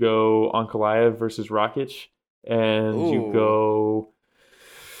say you go Ankalaev versus Rakic, and you go...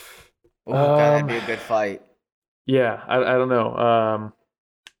 that'd be a good fight. Yeah, I don't know.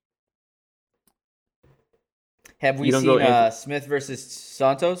 Have we seen Smith versus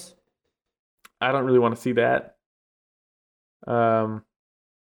Santos? I don't really want to see that.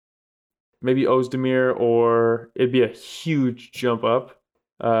 Maybe Ozdemir, or it'd be a huge jump up.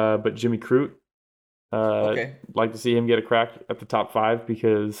 But Jimmy Crute, like to see him get a crack at the top 5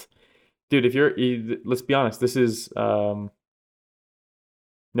 because, dude, let's be honest, this is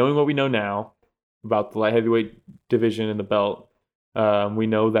knowing what we know now about the light heavyweight division and the belt, we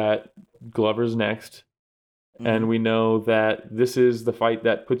know that Glover's next, and we know that this is the fight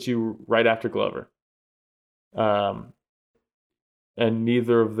that puts you right after Glover. And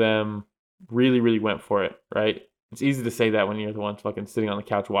neither of them really, really went for it, right? It's easy to say that when you're the one fucking sitting on the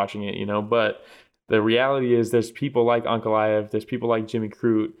couch watching it, but the reality is there's people like Ankalaev, there's people like Jimmy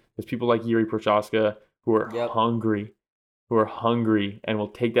Crute, there's people like Yuri Prochazka who are hungry and will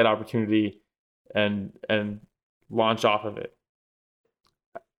take that opportunity and launch off of it.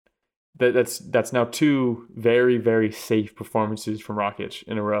 That's now 2 very, very safe performances from Rakic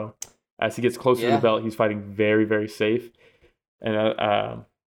in a row. As he gets closer to the belt, he's fighting very, very safe. And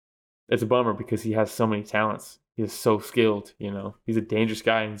it's a bummer because he has so many talents. He is so skilled, He's a dangerous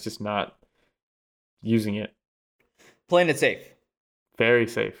guy and he's just not using it. Playing it safe. Very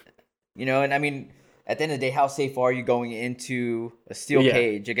safe. And I mean, at the end of the day, how safe are you going into a steel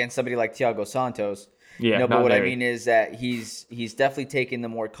cage against somebody like Thiago Santos? Yeah, but what I mean is that he's definitely taken the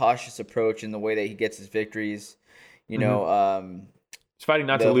more cautious approach in the way that he gets his victories. He's fighting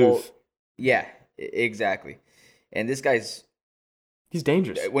not to lose. Exactly. And this guy's... He's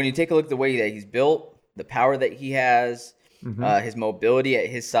dangerous. When you take a look at the way that he's built, the power that he has, his mobility at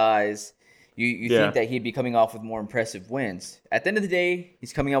his size, you think that he'd be coming off with more impressive wins. At the end of the day,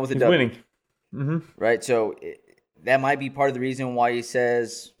 he's coming out with a W. Winning. Right? So that might be part of the reason why he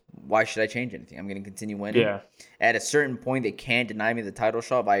says, why should I change anything? I'm going to continue winning. Yeah. At a certain point, they can't deny me the title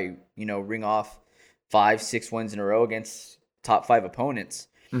shot by, ring off 5-6 wins in a row against top 5 opponents.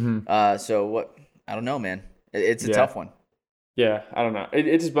 So what? I don't know, man. It's a tough one. Yeah, I don't know.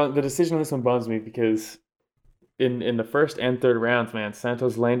 It just the decision on this one bums me because in the first and third rounds, man,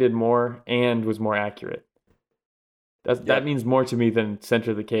 Santos landed more and was more accurate. That means more to me than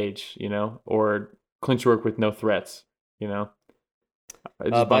center of the cage, or clinch work with no threats, By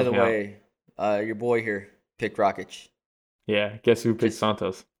the way, your boy here picked Rakic. Yeah, guess who picked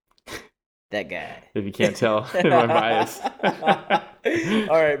Santos? That guy. If you can't tell in my bias.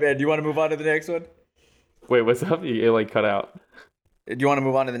 All right, man. Do you want to move on to the next one? Wait, what's up? It cut out. Do you want to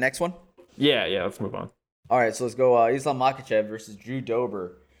move on to the next one? Yeah, let's move on. All right, so let's go Islam Makhachev versus Drew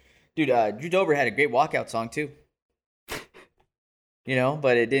Dober. Dude, Drew Dober had a great walkout song too.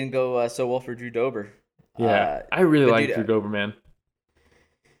 But it didn't go so well for Drew Dober. Yeah, I really like Drew Dober, man.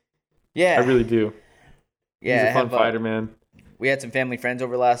 Yeah. I really do. Yeah, he's a fun fighter, man. We had some family friends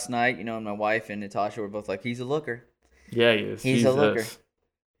over last night, and my wife and Natasha were both like, he's a looker. Yeah, he is. He's a looker.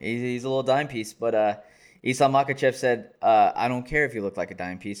 He's a little dime piece. But Islam Makhachev said, I don't care if you look like a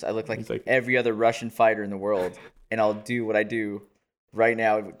dime piece. I look like every other Russian fighter in the world, and I'll do what I do right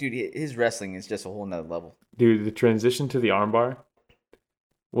now. Dude, his wrestling is just a whole nother level. Dude, the transition to the armbar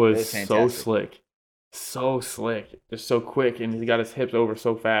was so slick. So slick. Just so quick, and he got his hips over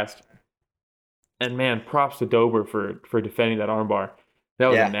so fast. And man, props to Dober for defending that armbar. That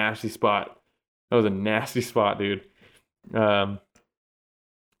was a nasty spot. That was a nasty spot, dude. But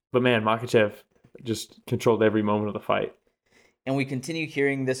man, Makhachev just controlled every moment of the fight. And we continue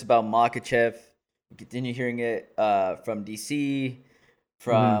hearing this about Makhachev. We continue hearing it from DC,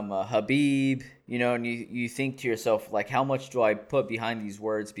 from Khabib. And you think to yourself, like, how much do I put behind these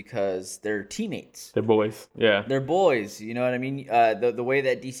words because they're teammates? They're boys. Yeah. They're boys. You know what I mean? The way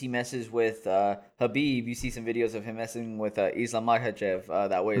that DC messes with Khabib, you see some videos of him messing with Islam Makhachev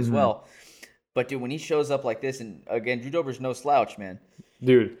that way as well. But, dude, when he shows up like this, and again, Drew Dober's no slouch, man.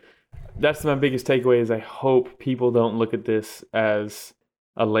 Dude, that's my biggest takeaway is I hope people don't look at this as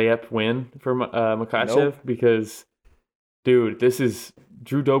a layup win for Makhachev because, dude, this is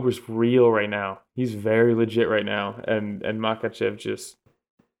Drew Dober's real right now. He's very legit right now, and Makhachev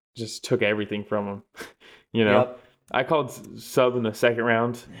just took everything from him. Yep. I called sub in the second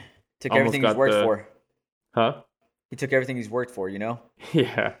round. Took everything he's worked for. Huh? He took everything he's worked for,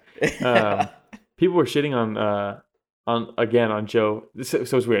 Yeah. People were shitting on Joe. So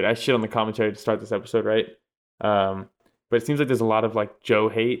it's weird. I shit on the commentary to start this episode, right? But it seems like there's a lot of like Joe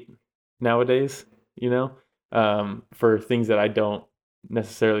hate nowadays, for things that I don't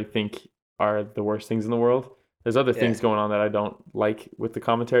necessarily think are the worst things in the world. There's other things going on that I don't like with the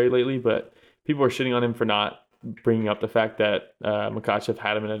commentary lately, but people are shitting on him for not bringing up the fact that Makhachev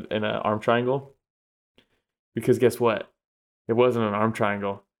had him in an arm triangle. Because guess what? It wasn't an arm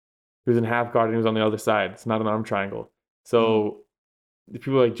triangle. He was in half guard and he was on the other side. It's not an arm triangle. So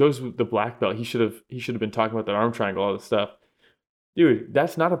people are like, Joe's the black belt. He should have been talking about that arm triangle, all this stuff. Dude,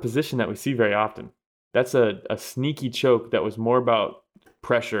 that's not a position that we see very often. That's a sneaky choke that was more about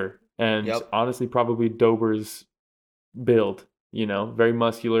pressure and honestly probably Dober's build, very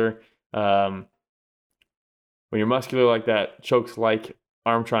muscular. When you're muscular like that, chokes like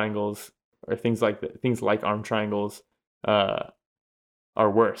arm triangles or things like arm triangles are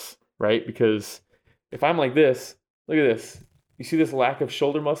worse, right? Because if I'm like this, look at this. You see this lack of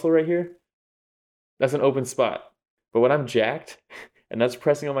shoulder muscle right here? That's an open spot. But when I'm jacked and that's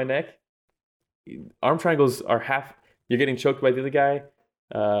pressing on my neck, arm triangles are half. You're getting choked by the other guy.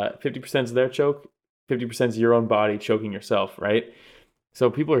 50% is their choke. 50% is your own body choking yourself, right? So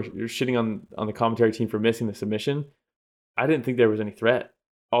people are shitting on the commentary team for missing the submission. I didn't think there was any threat.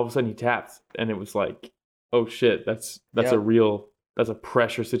 All of a sudden he tapped, and it was like, oh shit, that's a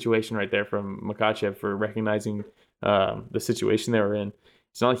pressure situation right there from Makhachev for recognizing the situation they were in.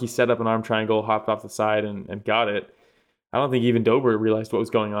 It's not like he set up an arm triangle, hopped off the side, and got it. I don't think even Dober realized what was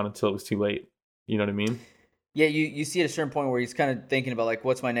going on until it was too late. You know what I mean? Yeah, you see at a certain point where he's kind of thinking about like,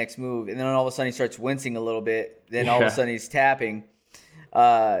 what's my next move? And then all of a sudden he starts wincing a little bit. Then all of a sudden he's tapping.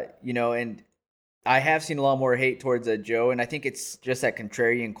 And I have seen a lot more hate towards Joe, and I think it's just that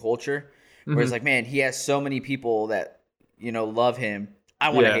contrarian culture where it's like, man, he has so many people that, love him. I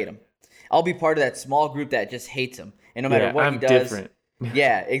want to hate him. I'll be part of that small group that just hates him. And no matter what he does. Different.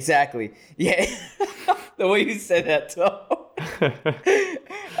 Yeah, exactly. Yeah. The way you said that, too.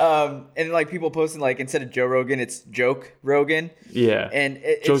 And like people posting like instead of Joe Rogan, it's Joke Rogan. Yeah. And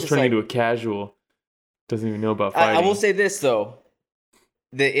Joe's turning into a casual. Doesn't even know about fighting. I will say this though.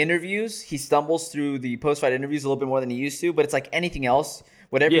 The interviews, he stumbles through the post-fight interviews a little bit more than he used to, but it's like anything else.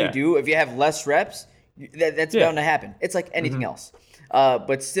 Whatever you do, if you have less reps, that's bound to happen. It's like anything else.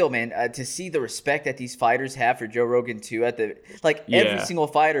 But still, man, to see the respect that these fighters have for Joe Rogan too, every single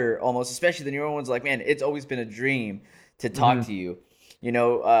fighter almost, especially the newer ones, like, man, it's always been a dream to talk to you.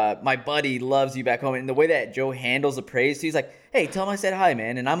 My buddy loves you back home. And the way that Joe handles the praise, he's like, hey, tell him I said hi,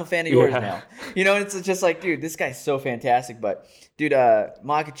 man. And I'm a fan of yours now. It's just like, dude, this guy's so fantastic. But, dude,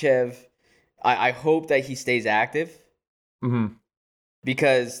 Makhachev, I hope that he stays active. Mm-hmm.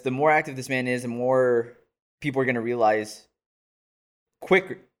 Because the more active this man is, the more people are going to realize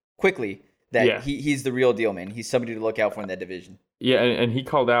quickly that he's the real deal, man. He's somebody to look out for in that division. Yeah, and he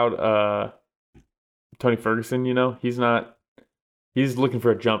called out Tony Ferguson, he's looking for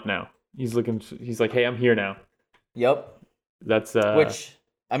a jump now. He's like, hey, I'm here now. Yep. That's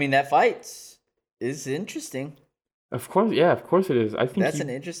that fight is interesting. Of course it is. I think that's an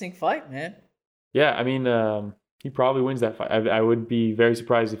interesting fight, man. Yeah, he probably wins that fight. I would be very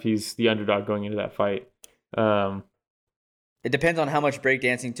surprised if he's the underdog going into that fight. It depends on how much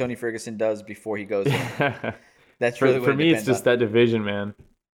breakdancing Tony Ferguson does before he goes in. That's really what for me. It's just that division, man.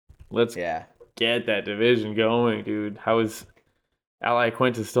 Let's get that division going, dude. How is Ally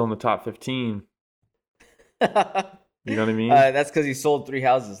Quintus still in the top 15? You know what I mean? That's because he sold 3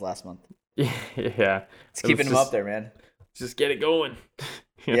 houses last month. Yeah. It's keeping him up there, man. Just get it going.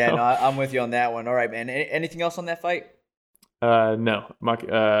 No, I'm with you on that one. All right, man. Anything else on that fight? No.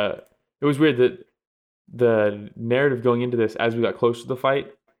 It was weird that the narrative going into this, as we got close to the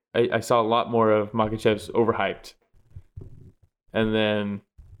fight, I saw a lot more of Makhachev's overhyped. And then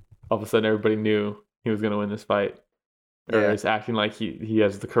all of a sudden everybody knew he was going to win this fight. Or is acting like he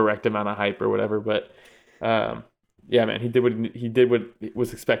has the correct amount of hype or whatever. But man, he did what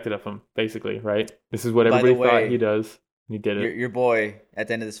was expected of him, basically, right? This is what everybody thought he does. And he did it. Your boy, at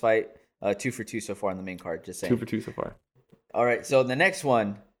the end of this fight, 2 for 2 so far on the main card, just saying. 2 for 2 so far. All right, so the next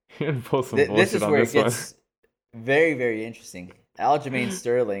one. You're gonna pull some this is where it gets very, very interesting. Aljamain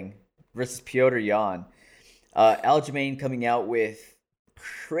Sterling versus Petr Yan. Aljamain coming out with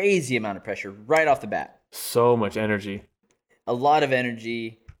crazy amount of pressure right off the bat. So much energy. A lot of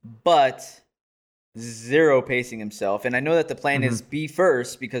energy, but zero pacing himself. And I know that the plan is be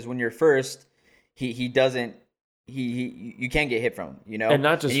first, because when you're first, he doesn't you can't get hit from him, And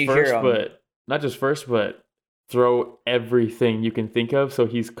not just first, but throw everything you can think of. So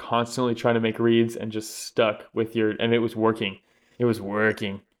he's constantly trying to make reads and just stuck with and it was working. It was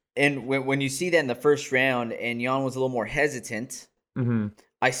working. And when you see that in the first round and Yan was a little more hesitant,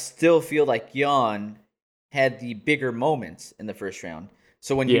 I still feel like Yan had the bigger moments in the first round.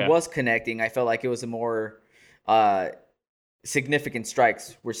 So when he was connecting, I felt like it was a more significant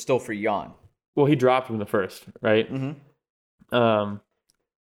strikes were still for Yan. Well, he dropped him in the first, right?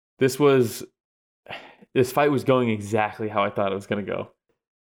 This fight was going exactly how I thought it was going to go.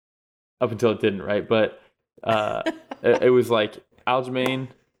 Up until it didn't, right? But it was like Aljamain,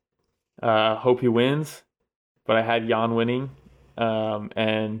 hope he wins, but I had Yan winning.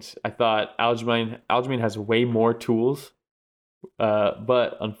 And I thought Aljamain has way more tools,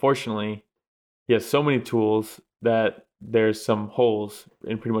 but unfortunately, he has so many tools that there's some holes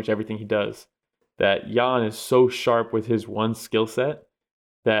in pretty much everything he does. That Yan is so sharp with his one skill set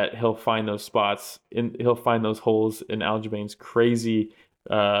that he'll find those spots, he'll find those holes in Aljamain's crazy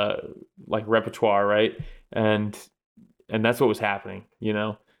like repertoire, right? And that's what was happening, you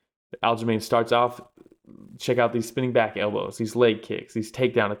know. Aljamain starts off, check out these spinning back elbows, these leg kicks, these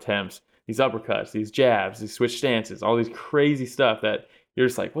takedown attempts, these uppercuts, these jabs, these switch stances, all these crazy stuff that you're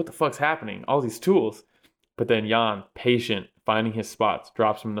just like, what the fuck's happening? All these tools. But then Jan, patient, finding his spots,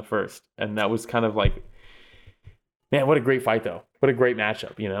 drops him in the first. And that was kind of like, man, what a great fight though. What a great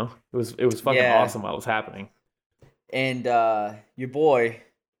matchup, you know? It was fucking awesome while it was happening. And your boy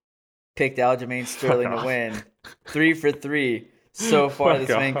picked Aljamain Sterling to win. 3 for 3 so far this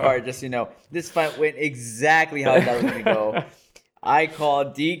main card, just so you know. This fight went exactly how I thought it was going to go. I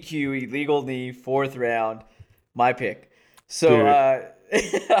called DQ, illegal knee, 4th round, my pick. So,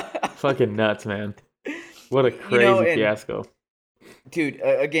 fucking nuts, man. What a crazy fiasco. Dude,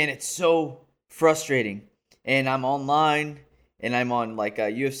 again, it's so frustrating. And I'm online, and I'm on like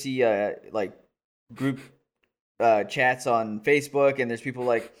UFC like group chats on Facebook, and there's people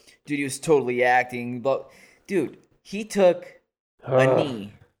like, dude, he was totally acting. But dude, he took a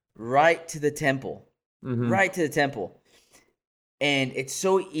knee right to the temple. Right to the temple. And it's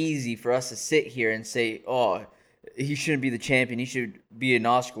so easy for us to sit here and say, oh, he shouldn't be the champion. He should be an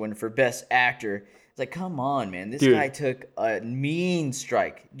Oscar winner for Best Actor. It's like, come on, man. This guy took a mean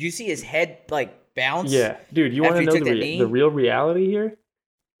strike. Do you see his head, like, bounce? Yeah. Dude, you want to know the real reality here?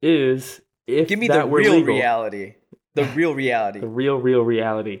 Is if Give me that the were real legal, reality. The real reality. The real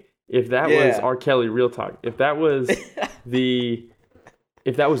reality. If that was R. Kelly Real Talk, if that was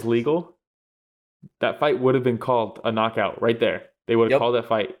if that was legal, that fight would have been called a knockout right there. They would have called that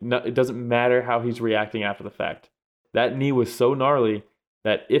fight. No, it doesn't matter how he's reacting after the fact. That knee was so gnarly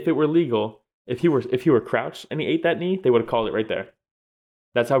that if it were legal, if he were crouched and he ate that knee, they would have called it right there.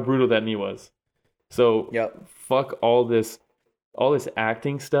 That's how brutal that knee was. So fuck all this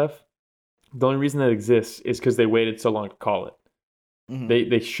acting stuff. The only reason that exists is because they waited so long to call it.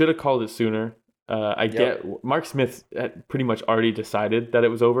 They should have called it sooner. I get Mark Smith had pretty much already decided that it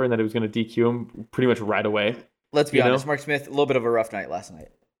was over and that it was going to DQ him pretty much right away. Let's be honest, Mark Smith, a little bit of a rough night last night.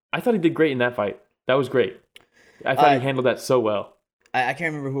 I thought he did great in that fight. That was great. I thought he handled that so well. I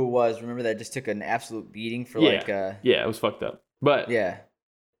can't remember who it was. Remember that just took an absolute beating for like... Yeah, it was fucked up. But, let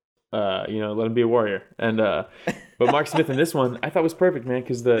him be a warrior. And but Mark Smith in this one, I thought was perfect, man,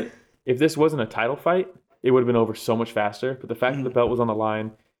 because if this wasn't a title fight, it would have been over so much faster. But the fact that the belt was on the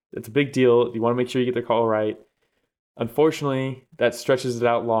line, it's a big deal. You want to make sure you get the call right. Unfortunately, that stretches it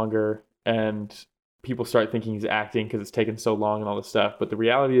out longer, and people start thinking he's acting because it's taken so long and all this stuff. But the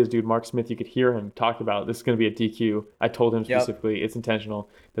reality is, dude, Mark Smith, you could hear him talk about this is going to be a DQ. I told him specifically, it's intentional.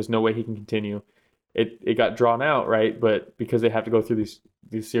 There's no way he can continue. It got drawn out, right? But because they have to go through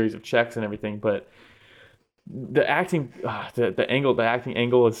these series of checks and everything. But the acting, the acting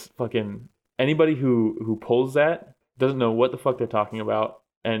angle is fucking... Anybody who pulls that doesn't know what the fuck they're talking about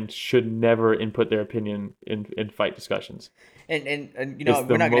and should never input their opinion in fight discussions. And you know,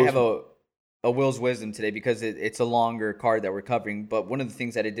 we're not going to have a Will's Wisdom today because it's a longer card that we're covering. But one of the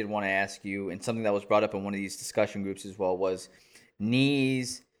things that I did want to ask you, and something that was brought up in one of these discussion groups as well, was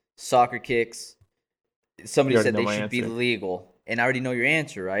knees, soccer kicks. Somebody said they should be legal. And I already know your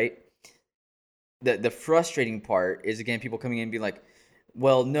answer, right? The frustrating part is, again, people coming in and being like,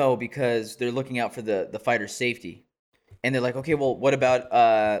 well, no, because they're looking out for the fighter's safety. And they're like, okay, well, what about,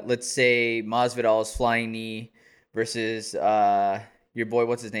 let's say, Masvidal's flying knee versus your boy,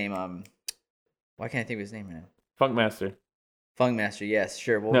 what's his name? Why can't I think of his name right now? Funkmaster, yes,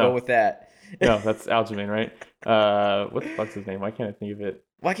 sure. We'll go with that. No, that's Aljamain, right? What the fuck's his name? Why can't I think of it?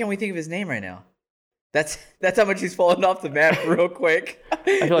 Why can't we think of his name right now? That's how much he's fallen off the map real quick.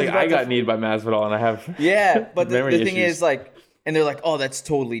 I feel like I got kneed by Masvidal and I have but the thing is, like, and they're like, oh, that's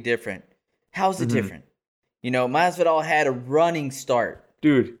totally different. How's it different? You know, Masvidal had a running start.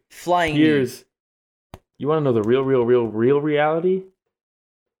 Dude, flying knee. You want to know the real reality?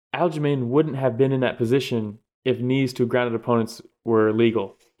 Aljamain wouldn't have been in that position if knees to grounded opponents were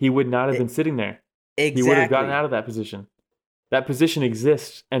legal. He would not have been sitting there. Exactly. He would have gotten out of that position. That position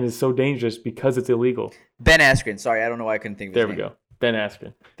exists and is so dangerous because it's illegal. Ben Askren. Sorry, I don't know why I couldn't think of his name. There we go. Ben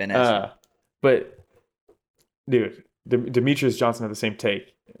Askren. Ben Askren. But, dude, Demetrius Johnson had the same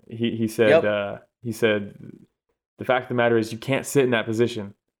take. He said the fact of the matter is you can't sit in that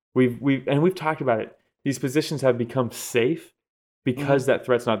position. We've talked about it. These positions have become safe because that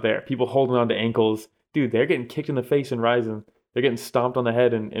threat's not there. People holding on to ankles. Dude, they're getting kicked in the face and rising. They're getting stomped on the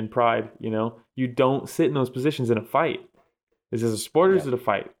head in pride, you know? You don't sit in those positions in a fight. Is this a sport or is it a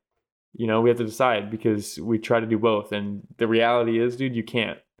fight? You know, we have to decide because we try to do both. And the reality is, dude, you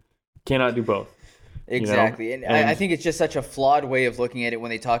cannot do both. Exactly. And I And think it's just such a flawed way of looking at it when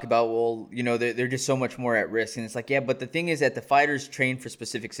they talk about, well, they're just so much more at risk. And it's like, yeah, but the thing is that the fighters train for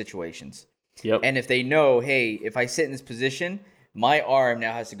specific situations. yep. And if they know, hey, if I sit in this position, my arm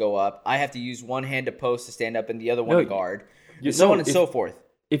now has to go up. I have to use one hand to post to stand up and the other one to guard. And so on and so forth.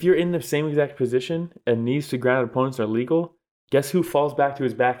 If you're in the same exact position and knees to ground opponents are legal, guess who falls back to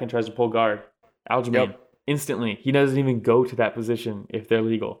his back and tries to pull guard? Aljamain. Yep. Instantly. He doesn't even go to that position if they're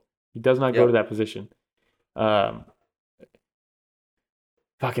legal. He does not go to that position.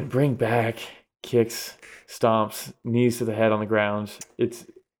 Fucking bring back kicks, stomps, knees to the head on the ground.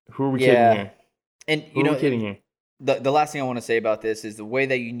 Who are we kidding here? And Who are we kidding here? The last thing I want to say about this is the way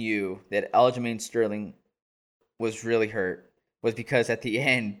that you knew that Aljamain Sterling was really hurt was because at the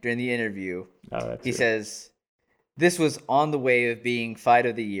end, during the interview, he says, this was on the way of being fight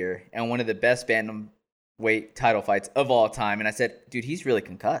of the year and one of the best bantamweight title fights of all time. And I said, dude, he's really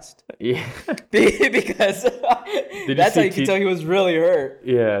concussed. Yeah. Because that's how you can tell he was really hurt.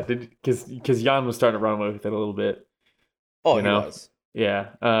 Yeah, because Jan was starting to run away with it a little bit. Oh, he was.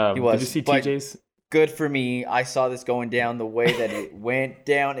 Yeah. He was. Did you see TJ's? Good for me. I saw this going down the way that it went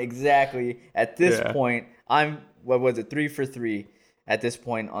down exactly. At this point, I'm, 3 for 3 at this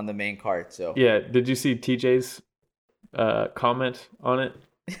point on the main card. So yeah, did you see TJ's comment on it?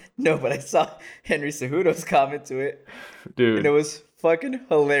 No, but I saw Henry Cejudo's comment to it. Dude. And it was fucking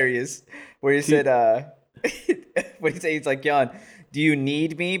hilarious. Where he said, what he said, he's like, Jan, do you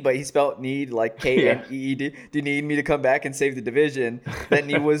need me? But he spelled need like K-N-E-E-D. Do you need me to come back and save the division? That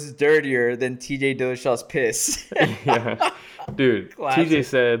knee was dirtier than TJ Dillashaw's piss. Yeah. Dude, classic. TJ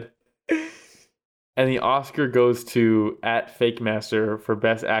said, and the Oscar goes to @FakeMaster for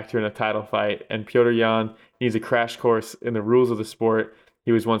Best Actor in a Title Fight, and Petr Yan needs a crash course in the rules of the sport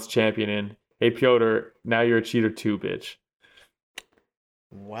he was once champion in. Hey, Petr, now you're a cheater too, bitch.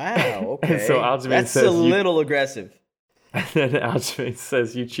 Wow, okay. And so Aljamain That's says, a little aggressive. And then Aljamain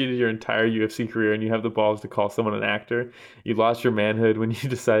says, you cheated your entire UFC career and you have the balls to call someone an actor. You lost your manhood when you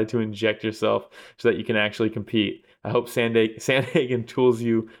decided to inject yourself so that you can actually compete. I hope Sandhagen tools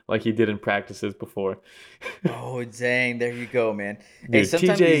you like he did in practices before. Oh, dang. There you go, man. Dude, hey,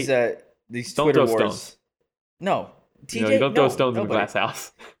 sometimes these Twitter wars. Stones. No. TJ, you don't throw stones in the glass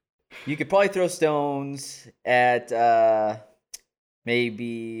house. You could probably throw stones at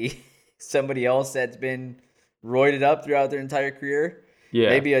maybe somebody else that's been roided up throughout their entire career. Yeah.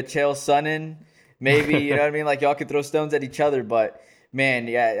 Maybe a Chael Sonnen. Maybe, you know what I mean? Like, y'all could throw stones at each other. But, man,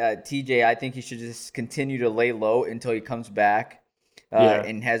 TJ, I think he should just continue to lay low until he comes back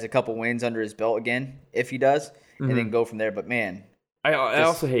and has a couple wins under his belt again, if he does, and then go from there. But, man. I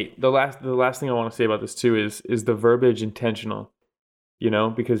also hate, the last thing I want to say about this, too, is the verbiage intentional. You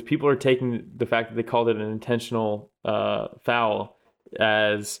know, because people are taking the fact that they called it an intentional foul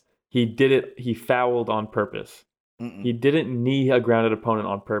as he fouled on purpose. Mm-mm. He didn't knee a grounded opponent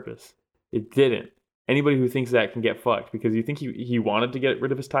on purpose. It didn't. Anybody who thinks that can get fucked because you think he wanted to get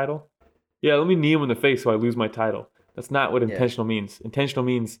rid of his title? Yeah, let me knee him in the face so I lose my title. That's not what intentional means. Intentional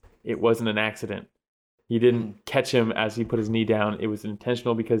means it wasn't an accident. He didn't catch him as he put his knee down. It was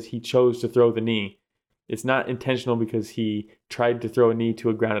intentional because he chose to throw the knee. It's not intentional because he tried to throw a knee to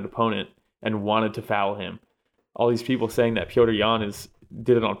a grounded opponent and wanted to foul him. All these people saying that Petr Yan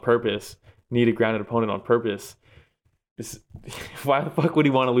did it on purpose, kneed a grounded opponent on purpose. Why the fuck would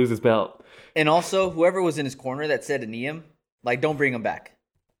he want to lose his belt? And also, whoever was in his corner that said to knee him, like, don't bring him back.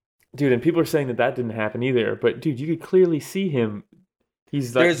 Dude, and people are saying that didn't happen either. But, dude, you could clearly see him.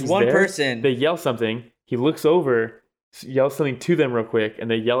 There's one there. person. They yell something. He looks over, yells something to them real quick, and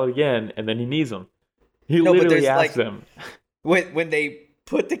they yell it again, and then he knees them. He literally asked them. When they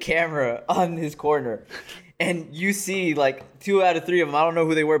put the camera on his corner, and you see, like, 2 out of 3 of them, I don't know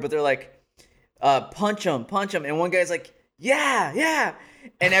who they were, but they're like, punch him. And one guy's like, yeah.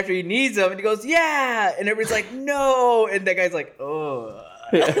 And after he knees him, and he goes, yeah. And everybody's like, no. And that guy's like, oh.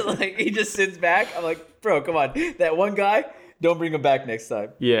 Like, he just sits back. I'm like, bro, come on. That one guy, don't bring him back next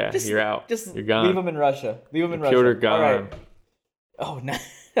time. Yeah, you're out. You're gone. Leave him in Russia. Petr gone. All right. Oh, no.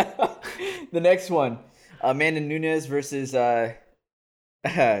 The next one, Amanda Nunes versus, I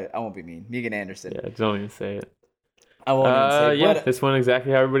won't be mean, Megan Anderson. Yeah, don't even say it. I won't even say it. Yeah, this one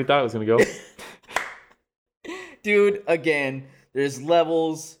exactly how everybody thought it was going to go. Dude, again, there's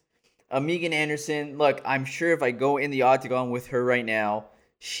levels. Megan Anderson, look, I'm sure if I go in the octagon with her right now,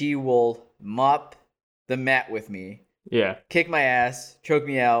 she will mop the mat with me. Yeah. Kick my ass, choke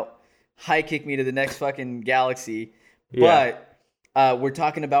me out, high kick me to the next fucking galaxy. Yeah. But we're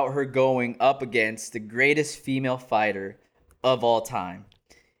talking about her going up against the greatest female fighter of all time.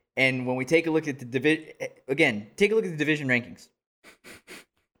 And when we take a look at the division rankings.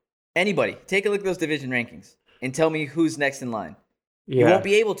 Anybody, take a look at those division rankings and tell me who's next in line. You Yeah. won't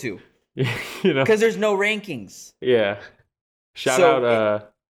be able to You know. because there's no rankings. Yeah. Shout So,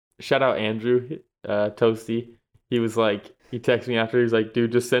 out Andrew Toasty. He was like, he texted me after. He was like,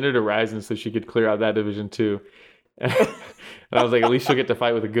 dude, just send her to Ryzen so she could clear out that division too. And I was like, at least she'll get to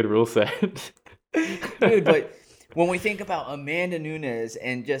fight with a good rule set. Dude, but when we think about Amanda Nunes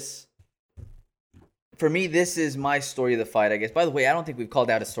and just, for me, this is my story of the fight, I guess. By the way, I don't think we've called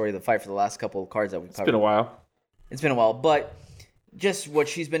out a story of the fight for the last couple of cards that we've covered. It's been a while. It's been a while, but just what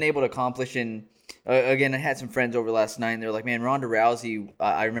she's been able to accomplish. And again, I had some friends over last night, and they're like, man, Ronda Rousey,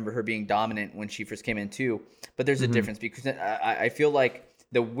 I remember her being dominant when she first came in too. But there's a difference because I feel like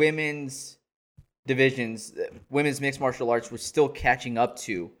the women's divisions, women's mixed martial arts, were still catching up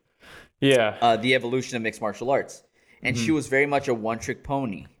to the evolution of mixed martial arts. And she was very much a one-trick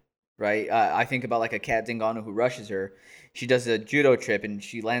pony, right? I think about like a Kat Zingano who rushes her. She does a judo trip, and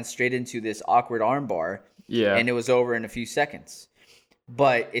she lands straight into this awkward armbar. Yeah. And it was over in a few seconds.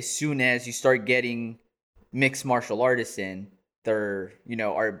 But as soon as you start getting mixed martial artists in, they're,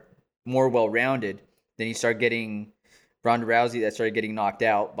 are more well-rounded, then you start getting Ronda Rousey that started getting knocked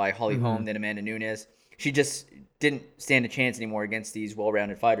out by Holly Holm, then Amanda Nunes. She just didn't stand a chance anymore against these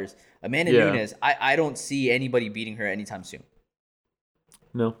well-rounded fighters. Amanda Nunes, I don't see anybody beating her anytime soon.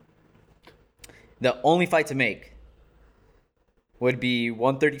 No. The only fight to make would be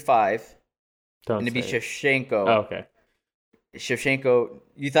 135, and it'd be Shevchenko. Oh, okay. Shevchenko,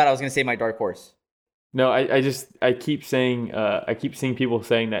 you thought I was going to say my dark horse. No, I keep saying I keep seeing people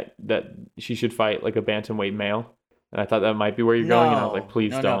saying that she should fight like a bantamweight male, and I thought that might be where you're going, and I was like,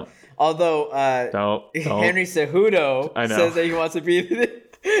 please don't. No. Although Don't. Henry Cejudo says that he wants to be the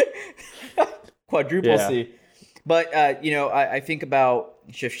quadruple C, but I think about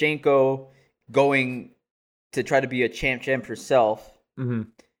Shevchenko going to try to be a champ herself. Mm-hmm.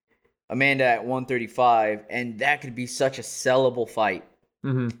 Amanda at 135, and that could be such a sellable fight.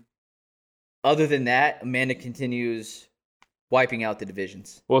 Mm-hmm. Other than that, Amanda continues wiping out the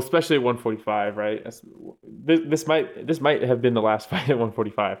divisions. Well, especially at 145, right? This might have been the last fight at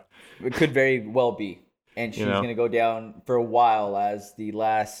 145. It could very well be, and she's going to go down for a while as the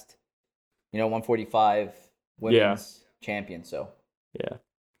last, 145 women's champion. So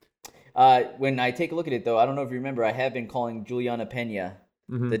yeah. When I take a look at it, though, I don't know if you remember, I have been calling Juliana Pena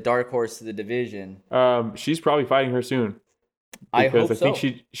the dark horse of the division. She's probably fighting her soon. I hope so. I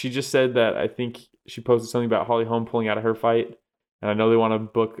think she just said that. I think she posted something about Holly Holm pulling out of her fight, and I know they want to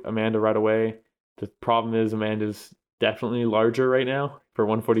book Amanda right away. The problem is Amanda's definitely larger right now for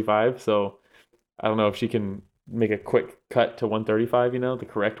 145, so I don't know if she can make a quick cut to 135, the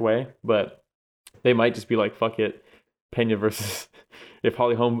correct way. But they might just be like, fuck it, Pena versus. If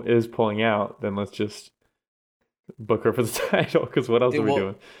Holly Holm is pulling out, then let's just book her for the title, because what else are we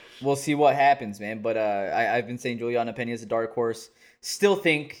doing? We'll see what happens, man. But I've been saying Juliana Pena is a dark horse. Still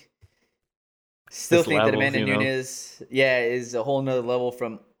think that Amanda Nunes, is a whole nother level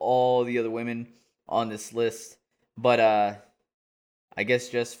from all the other women on this list. But I guess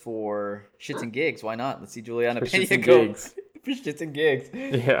just for shits and gigs, why not? Let's see Juliana Pena go for shits and gigs.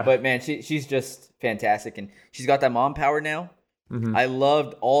 Yeah. But man, she's just fantastic, and she's got that mom power now. Mm-hmm. I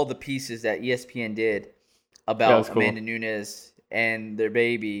loved all the pieces that ESPN did about Amanda cool. Nunes and their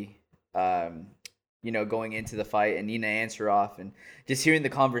baby, going into the fight, and Nina Ansaroff, and just hearing the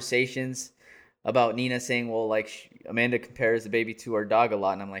conversations about Nina saying, well, like, Amanda compares the baby to our dog a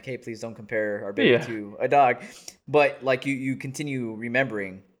lot, and I'm like, hey, please don't compare our baby to a dog. But like you continue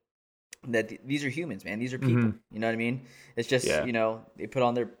remembering that these are humans, man. These are people. Mm-hmm. You know what I mean? It's just they put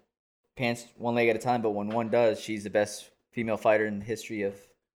on their pants one leg at a time, but when one does, she's the best female fighter in the history of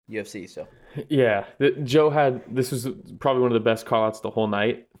UFC. So yeah, this was probably one of the best call-outs the whole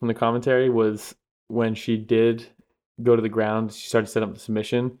night from the commentary, was when she did go to the ground, she started to set up the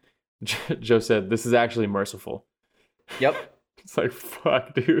submission. Joe said, this is actually merciful. Yep. It's like,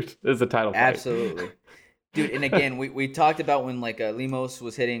 fuck, dude, this is a title fight. Absolutely. Dude, and again, we talked about when like Lemos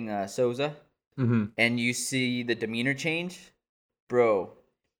was hitting Souza, and you see the demeanor change. Bro,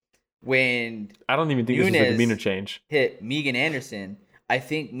 when I don't even think Nunes this is a demeanor change. Hit Megan Anderson, I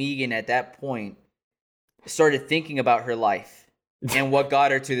think Megan at that point started thinking about her life and what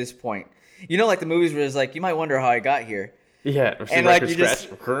got her to this point. Like the movies where it's like, you might wonder how I got here. Yeah, and like you just,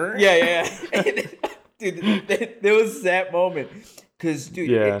 yeah. Dude, there was that moment because,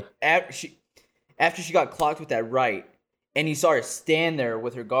 dude, after she got clocked with that right, and you saw her stand there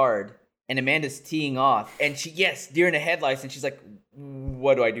with her guard, and Amanda's teeing off, and deer in the headlights, and she's like,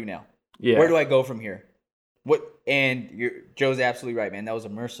 what do I do now? Yeah. Where do I go from here? Joe's absolutely right, man. That was a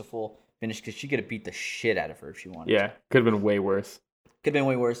merciful finish because she could have beat the shit out of her if she wanted. Yeah, could have been way worse. Could have been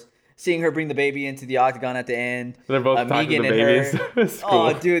way worse. seeing her bring the baby into the octagon at the end. They're both talking Megan to the and babies. her. It's cool.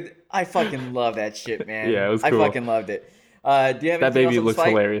 Oh, dude, I fucking love that shit, man. Yeah, it was cool. I fucking loved it. Do you have That anything else baby on looks this fight?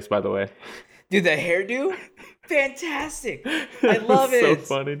 hilarious, by the way. Dude, the hairdo, fantastic. I love it. So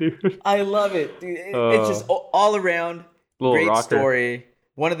funny, dude. I love it, dude. It's just all around Little great rocker. story.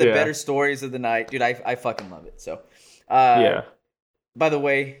 One of the Yeah. better stories of the night, dude. I fucking love it. So, Yeah. By the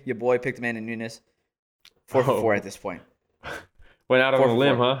way, your boy picked Amanda Nunes 4 for 4 Oh. at this point. Went out on 4 a for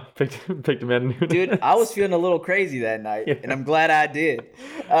limb, 4. huh? Picked Amanda Nunes. Dude, I was feeling a little crazy that night, Yeah. and I'm glad I did.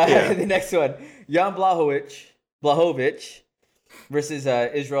 Yeah. The next one, Jan Blachowicz versus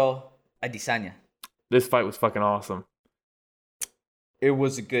Israel Adesanya. This fight was fucking awesome. It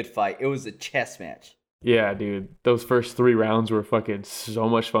was a good fight. It was a chess match. Yeah, dude. Those first 3 rounds were fucking so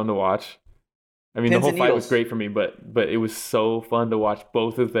much fun to watch. I mean, Pins the and whole fight was needles. great for me, but it was so fun to watch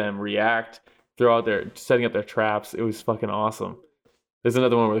both of them react, throw out their setting up their traps. It was fucking awesome. There's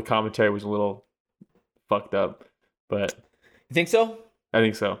another one where the commentary was a little fucked up, but You think so? I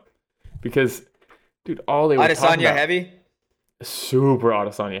think so. Because, dude, all they were talking Adesanya about, heavy? super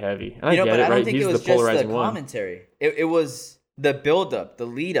Adesanya heavy. And I get But it, I don't right? think He's it the was just the polarizing one. commentary. It was the build-up, the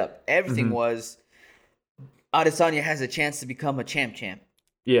lead-up. Everything Mhm. was Adesanya has a chance to become a champ.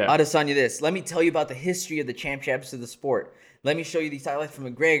 Yeah. Adesanya this. Let me tell you about the history of the champs of the sport. Let me show you these highlights from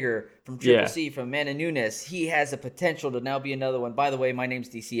McGregor, from Triple Yeah. C, from Amanda Nunes. He has a potential to now be another one. By the way, my name's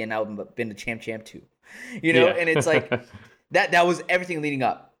DC, and I've been a champ too. You know, Yeah. and it's like that was everything leading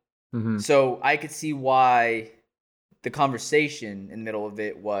up. Mhm. So I could see why the conversation in the middle of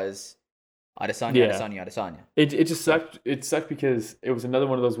it was Adesanya, Yeah. Adesanya. It just sucked. It sucked because it was another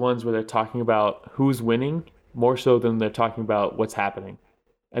one of those ones where they're talking about who's winning more so than they're talking about what's happening,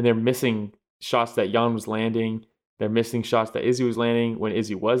 and they're missing shots that Jan was landing. They're missing shots that Izzy was landing. When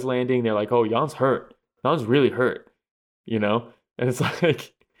Izzy was landing, they're like, "Oh, Jan's hurt. Jan's really hurt," you know. And it's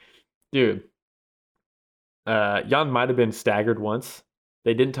like, dude, Jan might have been staggered once.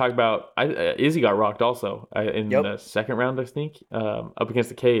 They didn't talk about. Izzy got rocked also in Yep. the second round, I think, up against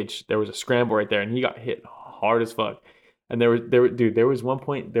the cage. There was a scramble right there, and he got hit hard as fuck. And there was one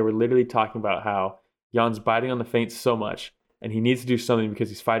point they were literally talking about how Jan's biting on the feints so much, and he needs to do something because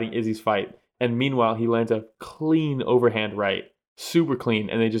he's fighting Izzy's fight. And meanwhile, he lands a clean overhand right, super clean,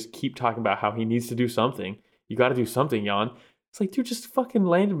 and they just keep talking about how he needs to do something. You got to do something, Jan. It's like, dude, just fucking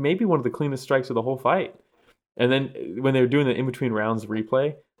landed maybe one of the cleanest strikes of the whole fight. And then when they were doing the in between rounds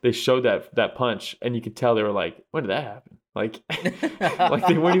replay, they showed that punch, and you could tell they were like, "When did that happen?" Like, like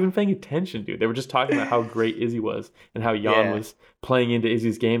they weren't even paying attention, dude. They were just talking about how great Izzy was and how Jan Yeah. was playing into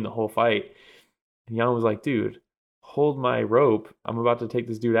Izzy's game the whole fight. And Jan was like, "Dude, hold my rope. I'm about to take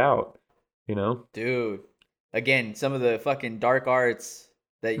this dude out." You know? Dude, again, some of the fucking dark arts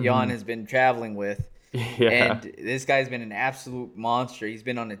that Jan has been traveling with. Yeah. And this guy's been an absolute monster. He's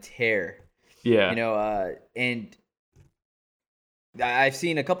been on a tear. Yeah. You know, and I've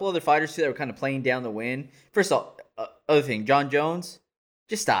seen a couple other fighters too that were kind of playing down the win. First of all, other thing, John Jones,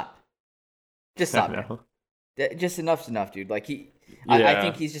 just stop. Just stop, I man. know. Just enough's enough, dude. Like Yeah. I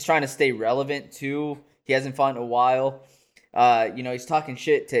think he's just trying to stay relevant too. He hasn't fought in a while. You know, he's talking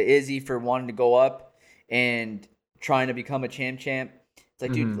shit to Izzy for wanting to go up and trying to become a champ. It's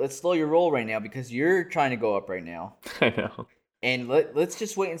like, dude, let's slow your roll right now because you're trying to go up right now. I know. And let's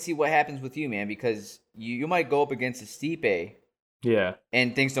just wait and see what happens with you, man, because you might go up against a Stipe Yeah.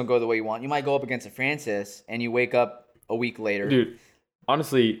 and things don't go the way you want. You might go up against a Francis and you wake up a week later. Dude,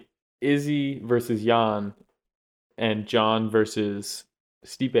 honestly, Izzy versus Jan and John versus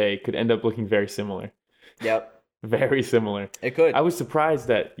Stipe could end up looking very similar. Yep, Very similar. it could. I was surprised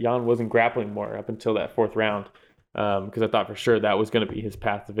that Jan wasn't grappling more up until that fourth round, because I thought for sure that was going to be his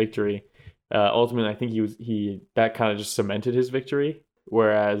path to victory. Ultimately, I think that kind of just cemented his victory,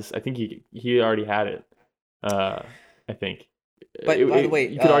 whereas I think he already had it. I think. But by the way,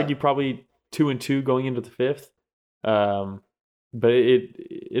 you could argue probably 2-2 going into the fifth, but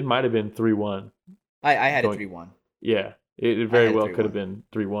it might have been 3-1. I had going- it 3-1. Yeah, it very had well 3-1. could have been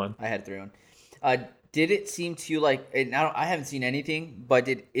 3-1. I had 3-1. Did it seem to you like? And I haven't seen anything, but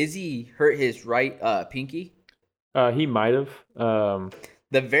did Izzy hurt his right pinky? He might have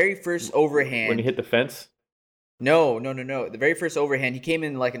The very first overhand. when he hit the fence. No. The very first overhand, he came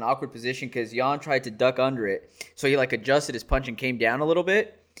in like an awkward position because Jan tried to duck under it. So he like adjusted his punch and came down a little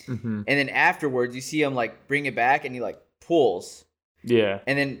bit. Mm-hmm. And then afterwards, you see him like bring it back and he like pulls. Yeah,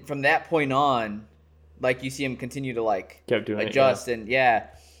 And then from that point on, like you see him continue to like kept doing adjust. And yeah.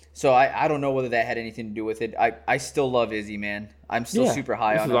 So I don't know whether that had anything to do with it. I still love Izzy, man. I'm still super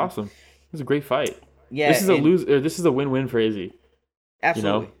high this on is him. awesome. This is a great fight. Yeah. This is a and- This is a win-win for Izzy.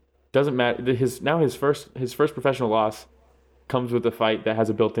 Absolutely. You know, doesn't matter. His first professional loss comes with a fight that has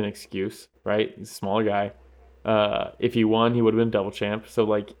a built-in excuse, right? He's a smaller guy. If he won, he would have been double champ. So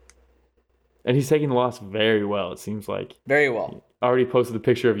like, and he's taking the loss very well. It seems like Very well. already posted the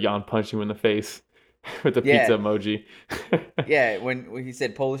picture of Jan punching him in the face with the pizza emoji. Yeah, when he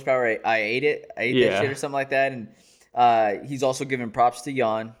said Polish power, I ate it. I ate that shit or something like that. And he's also giving props to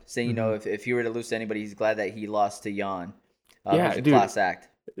Jan, saying, you know, if he were to lose to anybody, he's glad that he lost to Jan. Yeah, dude. class act.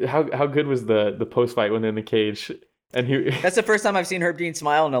 How good was the post fight when they're in the cage? And that's the first time I've seen Herb Dean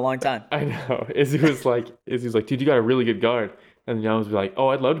smile in a long time. I know. Izzy was like, dude, you got a really good guard. And Jan was like, oh,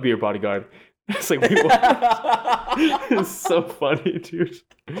 I'd love to be your bodyguard. It's like, wait, what? It's so funny, dude.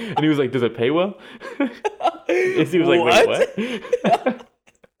 And he was like, does it pay well? Izzy was like, wait, what?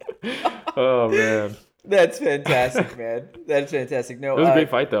 Oh, man. That's fantastic, man. That's fantastic. No, it was a great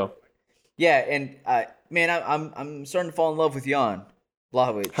fight, though. Yeah, and man, I'm starting to fall in love with Jan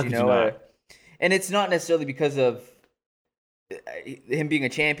Blachowicz. You know, and it's not necessarily because of him being a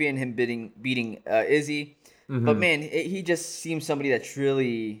champion, him beating Izzy, but man, he just seems somebody that's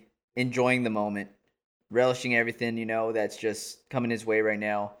really enjoying the moment, relishing everything, you know, that's just coming his way right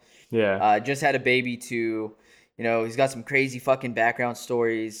now. Yeah. Just had a baby too. You know, he's got some crazy fucking background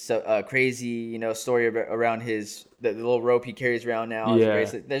stories. Crazy, you know, story around the little rope he carries around now. Yeah.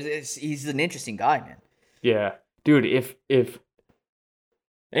 He's an interesting guy, man. Yeah, dude.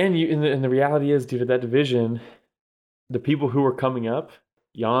 And the reality is, dude, at that division, the people who are coming up,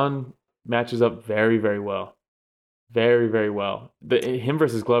 Jan matches up very, very well. Very, very well. Him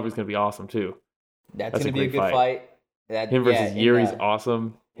versus Glover is going to be awesome, too. That's going to be a good fight. Him versus Yuri's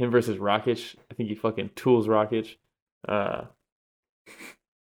awesome. Him versus Rakic. I think he fucking tools Rakic. But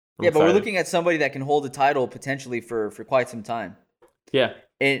we're looking at somebody that can hold the title potentially for quite some time. Yeah.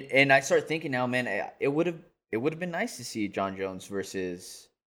 And I start thinking now, man, it would have been nice to see John Jones versus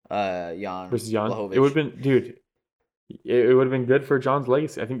Jan. Blachowicz. It would have been, dude. It would have been good for John's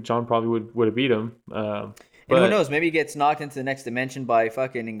legacy. I think John probably would have beat him. And who knows? Maybe he gets knocked into the next dimension by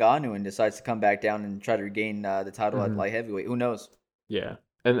fucking Ngannou and decides to come back down and try to regain the title at light heavyweight. Who knows? Yeah,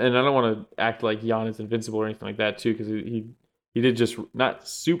 and I don't want to act like Jan is invincible or anything like that too, because he did just not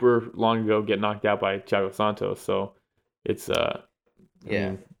super long ago get knocked out by Thiago Santos. So it's but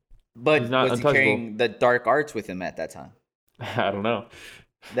was he carrying the dark arts with him at that time? I don't know.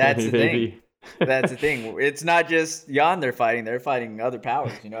 That's the thing. That's the thing. It's not just Jan they're fighting other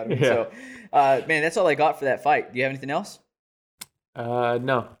powers. You know what I mean? Yeah. So, man, that's all I got for that fight. Do you have anything else?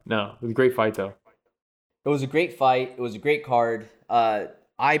 No. It was a great fight, though. It was a great fight. It was a great card.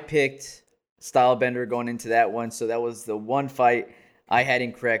 I picked Stylebender going into that one, so that was the one fight I had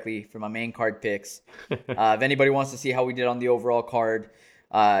incorrectly for my main card picks. If anybody wants to see how we did on the overall card,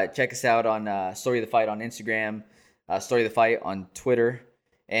 check us out on Story of the Fight on Instagram, Story of the Fight on Twitter.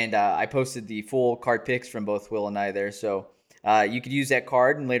 And I posted the full card picks from both Will and I there. So you could use that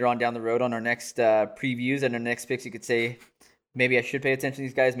card, and later on down the road on our next previews and our next picks, you could say, maybe I should pay attention to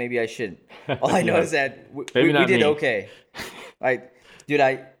these guys, maybe I shouldn't. All I know is that we did okay.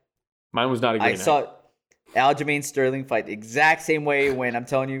 Mine was not a great night. Saw Aljamain Sterling fight the exact same way when I'm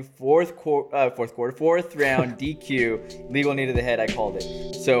telling you, fourth round DQ, legal knee to the head, I called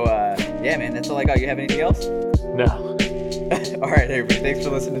it. So, yeah, man, that's all I got. You have anything else? No. All right, everybody. Thanks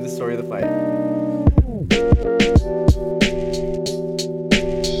for listening to the Story of the Fight.